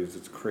BMWs.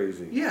 It's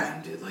crazy.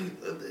 Yeah,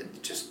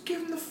 dude, just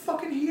give them the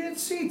fucking heated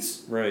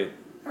seats. Right.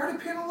 You're already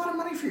paying a lot of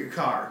money for your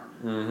car.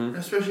 Mm-hmm.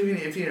 Especially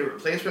if you need a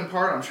replacement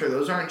part. I'm sure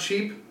those aren't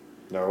cheap.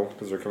 No,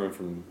 because they're coming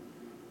from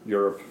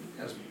Europe.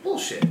 That's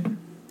bullshit.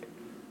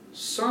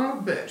 Son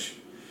of a bitch.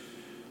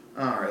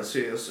 Alright, let's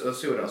see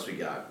what else we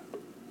got.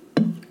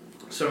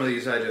 Some of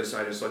these I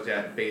just looked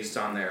at based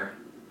on their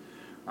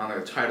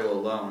title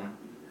alone.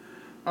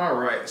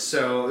 Alright,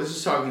 so this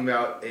is talking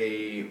about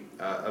a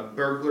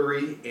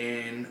burglary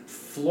in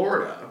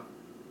Florida.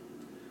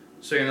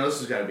 So this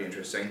has got to be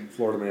interesting.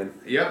 Florida man.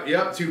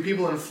 Yep. 2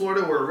 people in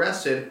Florida were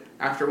arrested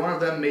after one of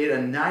them made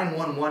a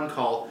 911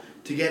 call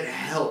to get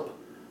help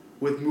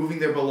with moving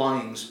their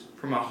belongings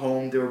from a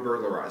home they were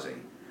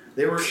burglarizing.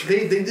 They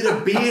did a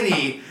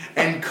B&E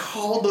and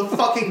called the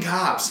fucking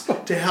cops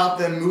to help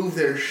them move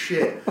their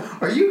shit.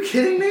 Are you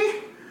kidding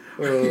me?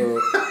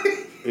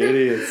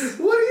 Idiots.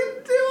 What are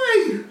you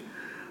doing?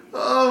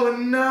 Oh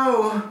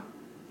no.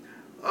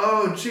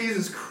 Oh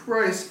Jesus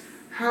Christ.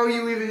 How are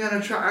you even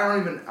gonna try? I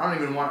don't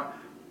even want.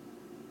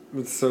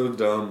 It's so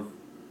dumb.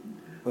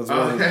 That's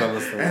one of the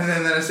dumbest things. And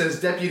then it says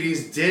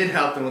deputies did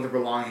help them with their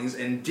belongings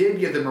and did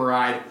give them a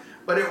ride,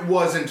 but it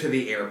wasn't to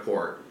the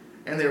airport,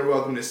 and they were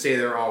welcome to stay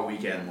there all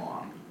weekend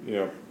long.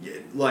 Yep.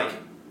 Like,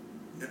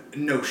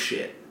 no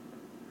shit.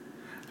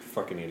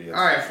 Fucking idiots.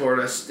 All right,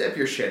 Florida, step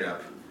your shit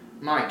up.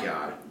 My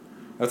God.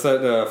 That's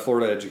that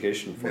Florida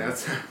education for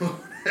That's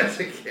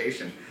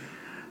education.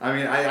 I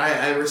mean,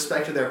 I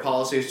respected their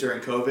policies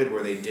during COVID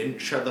where they didn't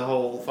shut the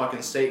whole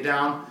fucking state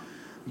down,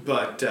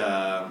 but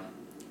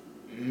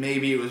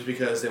maybe it was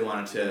because they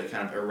wanted to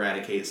kind of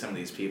eradicate some of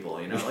these people,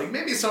 Like,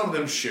 maybe some of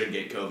them should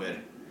get COVID.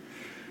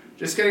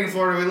 Just kidding,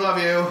 Florida, we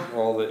love you.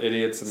 All the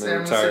idiots and the San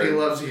retired, City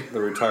loves you.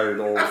 The retired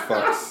old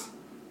fucks.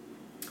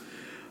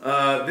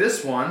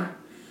 This one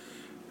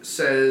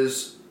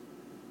says,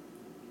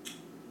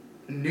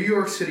 New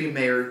York City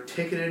mayor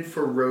ticketed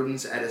for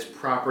rodents at his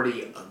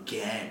property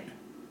again.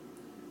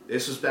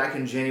 This was back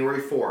in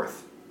January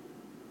 4th.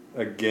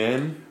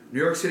 Again? New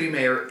York City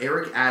Mayor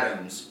Eric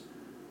Adams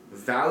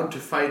vowed to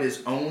fight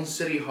his own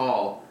city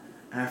hall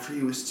after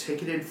he was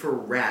ticketed for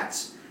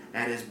rats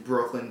at his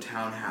Brooklyn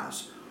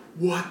townhouse.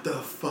 What the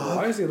fuck?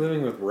 Why is he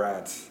living with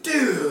rats?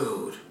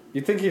 Dude!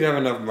 You'd think he'd have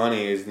enough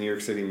money as New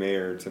York City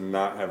mayor to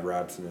not have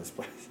rats in his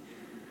place.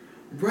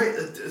 Right,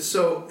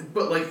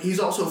 but he's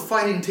also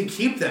fighting to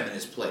keep them in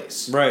his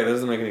place. Right, that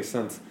doesn't make any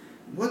sense.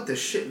 What the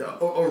shit?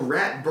 A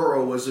rat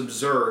burrow was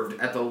observed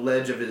at the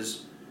ledge of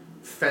his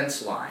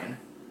fence line.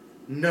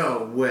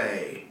 No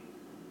way.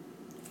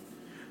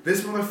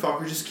 This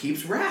motherfucker just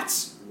keeps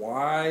rats.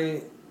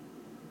 Why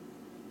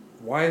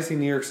is he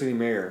New York City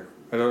mayor?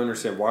 I don't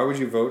understand. Why would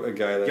you vote a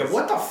guy that's... Yeah,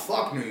 what the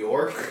fuck, New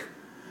York?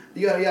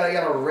 You got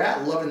a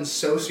rat-loving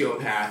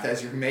sociopath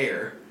as your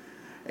mayor.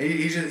 And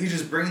he's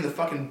just bringing the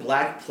fucking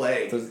Black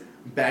Plague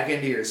back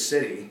into your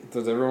city.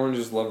 Does everyone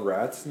just love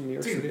rats in New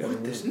York Dude, City?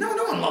 what this? No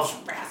one loves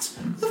rats.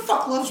 Who the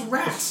fuck loves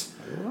rats?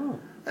 I don't know.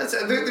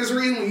 There's a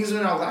reason we use them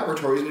in our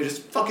laboratories and we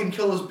just fucking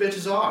kill those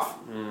bitches off.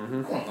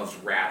 Mm-hmm. No one loves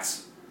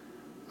rats.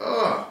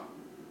 Ugh.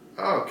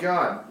 Oh,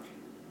 God.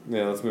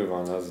 Yeah, let's move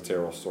on. That was a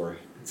terrible story.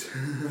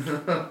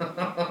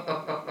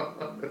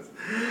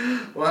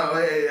 Well,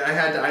 I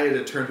had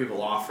to turn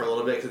people off for a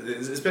little bit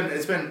because it's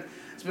been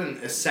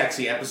a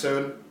sexy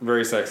episode.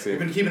 Very sexy. We've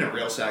been keeping it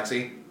real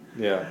sexy.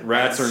 Yeah,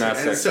 rats are not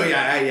sexy. So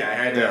yeah,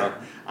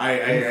 I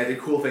had to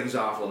cool things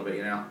off a little bit,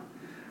 you know.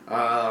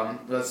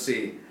 Let's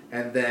see,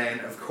 and then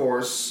of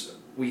course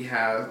we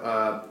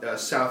have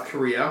South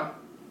Korea.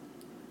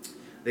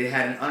 They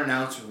had an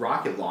unannounced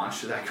rocket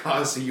launch that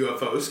caused a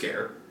UFO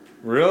scare.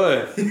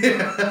 Really?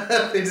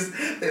 Yeah,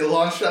 they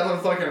launched up a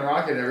fucking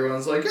rocket and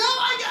everyone's like, oh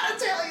my god,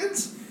 it's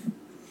aliens!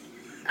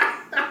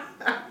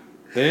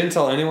 They didn't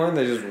tell anyone,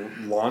 they just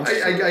launched?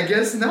 I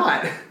guess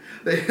not.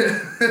 What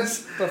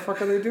the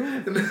fuck are they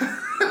doing?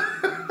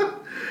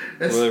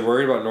 Were they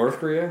worried about North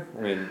Korea?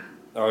 I mean,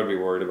 I would be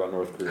worried about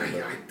North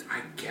Korea.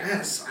 I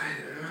guess.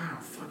 I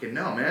don't fucking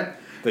know, man.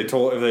 If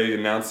they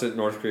announced it,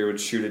 North Korea would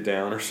shoot it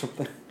down or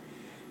something.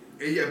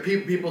 Yeah,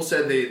 people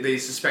said they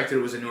suspected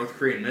it was a North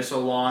Korean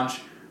missile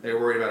launch. They were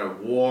worried about a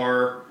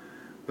war.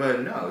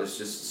 But no, it's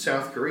just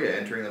South Korea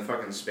entering the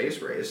fucking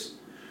space race.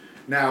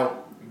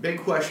 Now,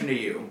 big question to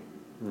you.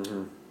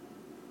 Mm-hmm.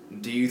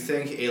 Do you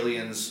think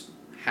aliens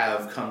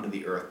have come to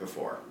the Earth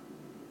before?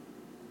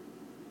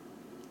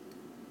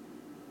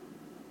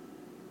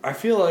 I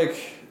feel like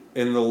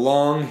in the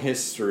long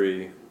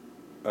history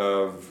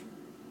of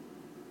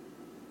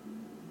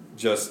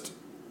just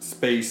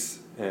space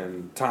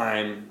and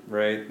time,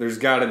 right? There's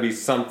got to be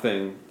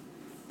something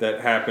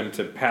that happened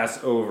to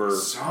pass over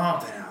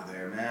Something out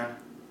there, man.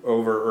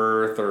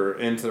 over Earth or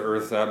into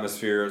Earth's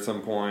atmosphere at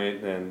some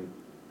point, and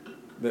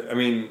I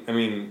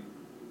mean,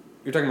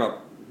 you're talking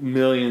about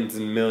millions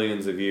and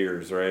millions of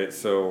years, right?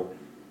 So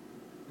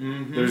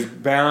there's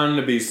bound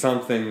to be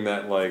something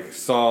that like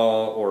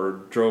saw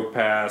or drove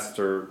past,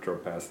 you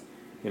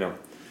know,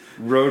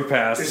 rode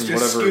past Just and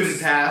whatever.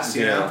 scooted past,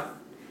 you know?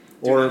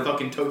 Or the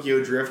fucking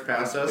Tokyo Drift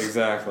past us.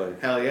 Exactly.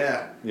 Hell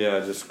yeah.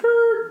 Yeah, just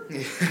skirt.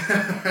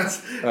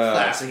 That's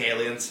classic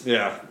aliens.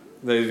 Yeah,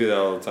 they do that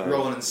all the time.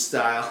 Rolling in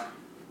style.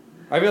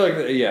 I feel like,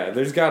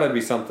 there's got to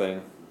be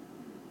something.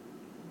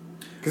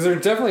 Because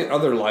there's definitely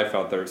other life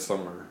out there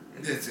somewhere.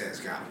 There's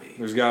gotta be.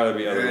 There's got to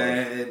be other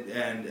life.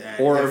 And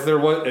or if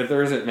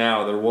there isn't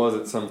now, there was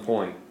at some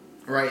point.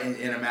 Right, and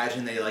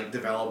imagine they like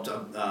developed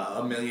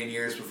a million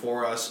years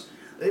before us.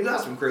 They've got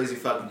some crazy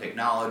fucking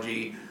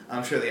technology.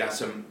 I'm sure they got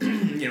some,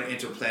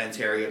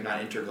 interplanetary, if not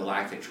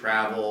intergalactic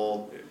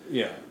travel.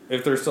 Yeah,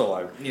 if they're still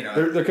alive. You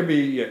know, there could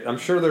be. Yeah, I'm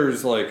sure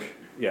there's like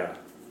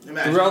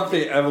imagine, throughout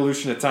the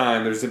evolution of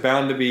time, there's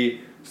bound to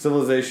be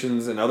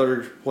civilizations in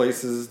other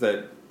places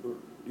that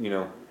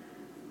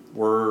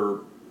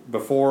were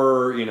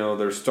before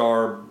their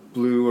star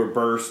blew or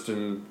burst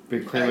and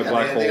became a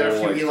black hole. They got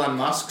a few Elon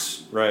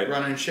Musks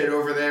running shit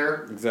over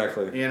there.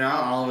 Exactly.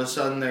 All of a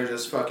sudden they're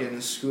just fucking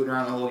scooting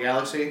around the whole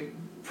galaxy.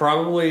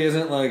 Probably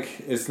isn't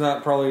it's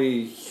not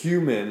probably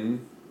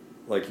human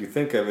like you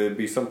think of it. It'd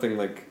be something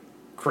like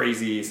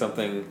crazy,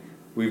 something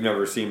we've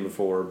never seen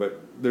before,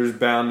 but there's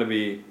bound to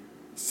be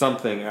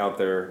something out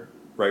there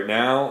right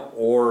now,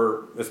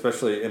 or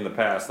especially in the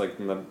past, like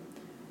in the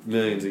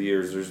millions of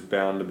years, there's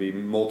bound to be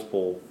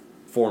multiple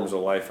forms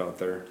of life out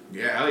there.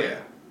 Yeah, hell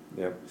yeah.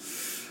 Yep.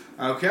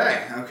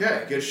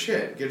 Okay. Good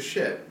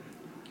shit.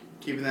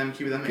 Keeping them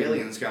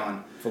aliens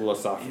going.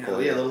 Philosophical.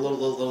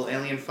 Little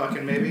alien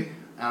fucking maybe.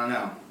 I don't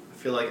know. I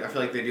feel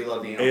like they do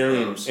love the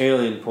aliens.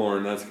 Alien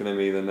porn. That's gonna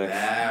be the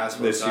next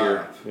this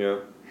year.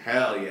 Yep.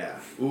 Hell yeah.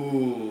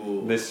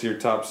 Ooh. This year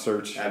top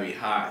search. That'd be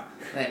hot.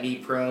 Let me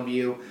probe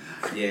you.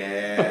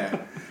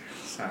 Yeah.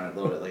 Sounded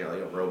a little bit like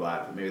a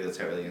robot, but maybe that's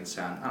how aliens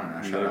sound. I don't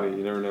know. Shut up.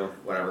 You never know.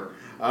 Whatever.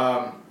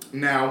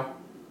 Now,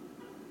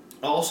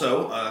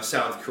 also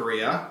South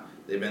Korea.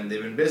 They've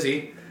been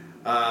busy,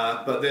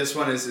 but this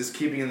one is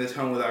keeping in the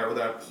tone with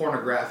our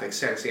pornographic,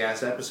 sexy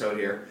ass episode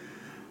here.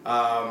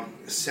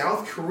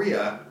 South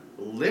Korea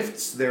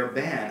lifts their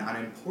ban on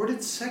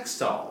imported sex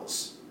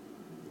dolls.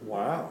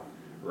 Wow.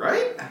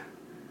 Right?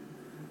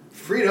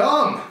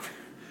 Freedom.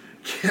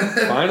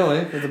 Finally,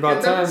 it's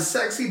about time.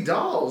 Sexy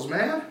dolls,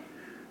 man.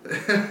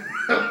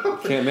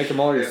 Can't make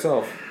them all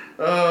yourself.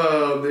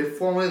 They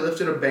formally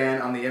lifted a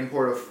ban on the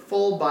import of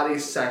full-body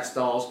sex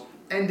dolls,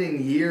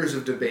 ending years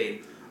of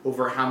debate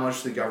over how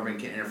much the government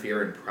can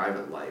interfere in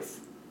private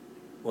life.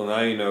 Well, now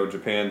you know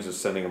Japan's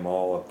just sending them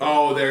all up there.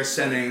 Oh, they're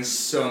sending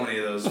so many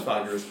of those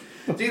fuckers.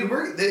 Dude,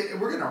 we're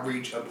gonna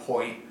reach a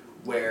point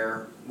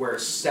where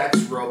sex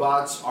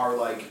robots are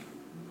like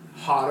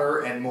hotter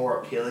and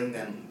more appealing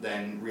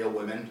than real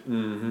women.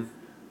 Mm-hmm.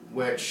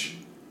 Which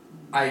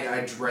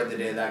I dread the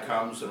day that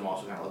comes, and I'm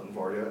also kind of looking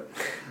forward to it.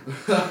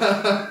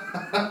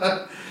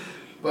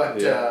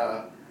 But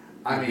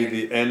I mean, be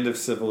the end of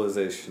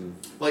civilization.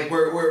 Like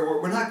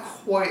we're not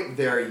quite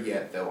there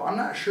yet, though. I'm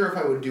not sure if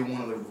I would do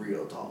one of the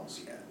real dolls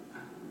yet.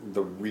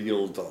 The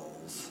real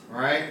dolls. animals.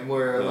 right? And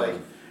where Yeah. like,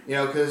 you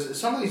know, because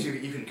some of these you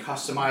can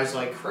customize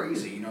like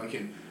crazy. You know, you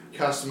can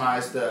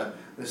customize the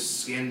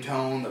skin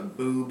tone, the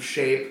boob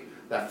shape,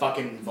 that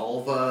fucking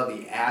vulva,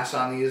 the ass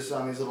on these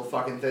little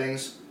fucking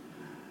things,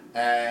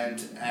 and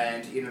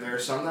you know there are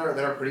some that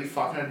are pretty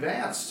fucking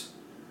advanced,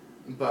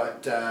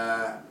 but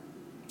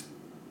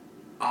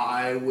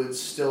I would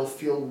still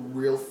feel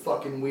real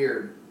fucking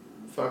weird,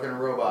 fucking a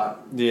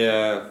robot.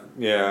 Yeah,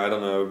 I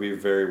don't know. It would be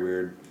very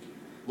weird.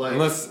 Like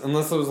Unless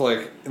it was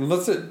like,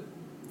 unless it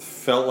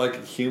felt like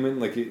a human,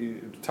 like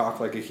you talk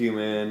like a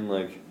human,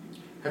 like.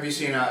 have you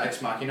seen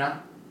Ex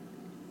Machina?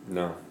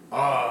 No.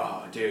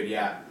 Oh, dude,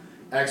 yeah.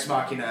 Ex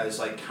Machina is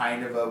like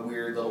kind of a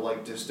weird little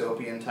like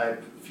dystopian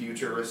type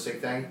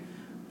futuristic thing,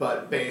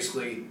 but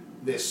basically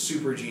this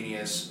super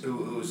genius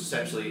who's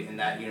essentially in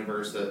that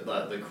universe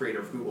the creator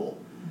of Google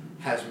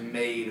has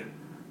made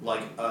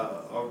like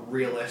a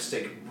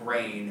realistic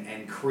brain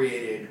and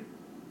created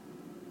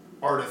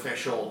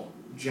artificial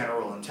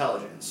general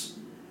intelligence,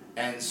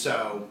 and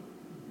so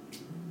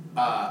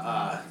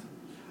I'm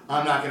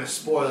not going to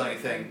spoil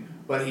anything,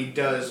 but he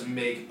does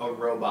make a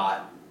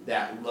robot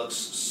that looks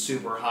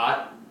super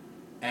hot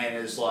and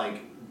is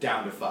like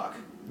down to fuck.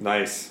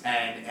 Nice.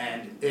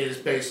 And is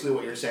basically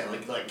what you're saying,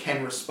 like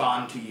can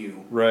respond to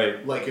you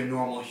Right. like a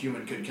normal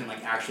human can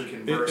like actually If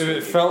converse. it with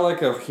you. felt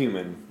like a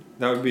human,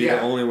 that would be Yeah.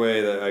 the only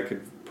way that I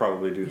could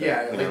probably do that.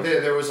 Yeah, you like know?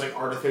 there was like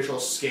artificial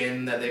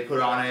skin that they put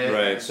on it,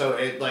 Right. so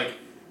it like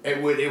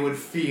it would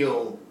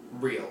feel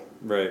real.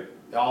 Right.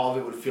 All of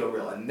it would feel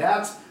real, and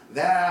that's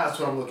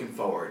what I'm looking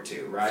forward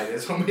to, right?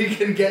 Is when we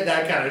can get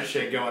that kind of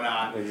shit going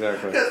on.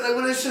 Exactly. 'Cause, like,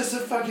 when it's just a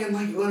fucking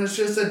when it's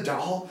just a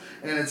doll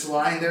and it's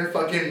lying there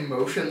fucking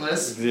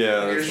motionless.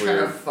 Yeah, and you're that's just kind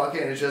weird. of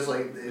fucking.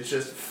 It's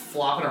just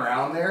flopping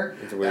around there.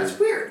 It's weird. That's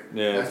weird.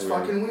 Yeah, that's it's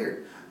weird. fucking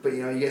weird. But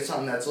you know, you get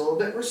something that's a little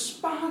bit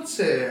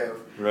responsive.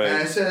 Right.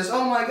 And it says,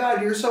 "Oh my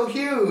God, you're so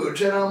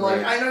huge," and I'm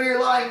like, Right. "I know you're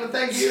lying, but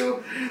thank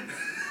you."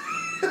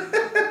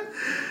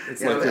 It's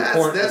You know, like your that's-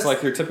 porn. that's- It's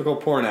like your typical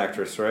porn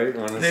actress, right?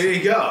 When it's- There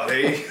you go. There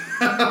you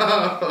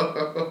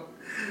go.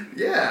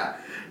 Yeah.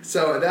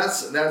 So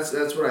that's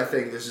what I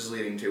think this is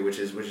leading to, which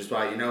is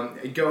why, you know,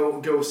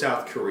 go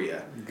South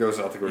Korea. Goes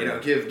out the You know,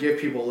 Korea. give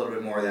people a little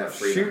bit more of that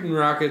freedom. Shooting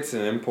rockets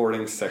and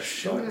importing sex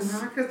Shooting dolls.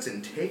 rockets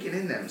and taking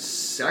in them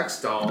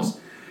sex dolls.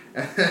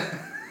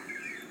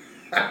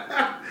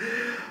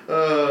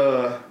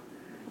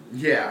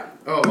 Yeah.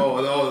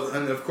 Oh,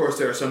 and of course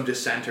there are some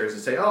dissenters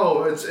that say,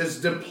 "Oh, it's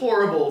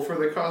deplorable for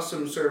the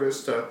customs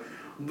service to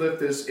lift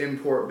this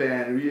import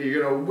ban.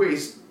 You're gonna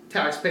waste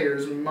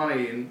taxpayers'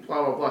 money and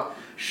blah blah blah."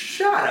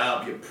 Shut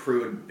up, you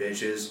prude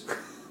bitches.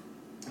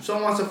 If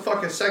someone wants to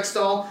fuck a sex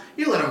doll,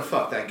 you let them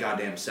fuck that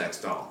goddamn sex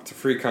doll. It's a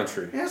free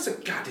country. Yeah, it's a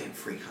goddamn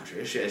free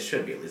country. It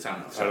should be at least. I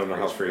don't know. If I don't know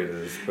how South free it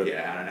is, but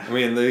Yeah, I don't know. I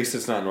mean, at least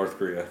it's not North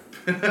Korea.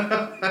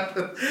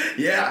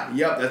 Yeah,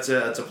 yep, that's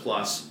a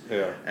plus.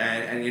 Yeah.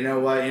 And you know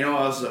what? You know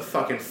what else is a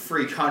fucking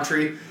free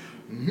country?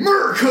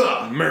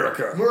 America!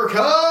 America.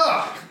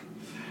 America!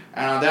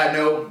 And on that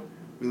note,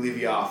 we leave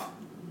you off.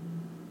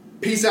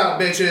 Peace out,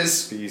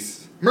 bitches.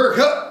 Peace.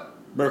 America!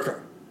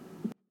 America.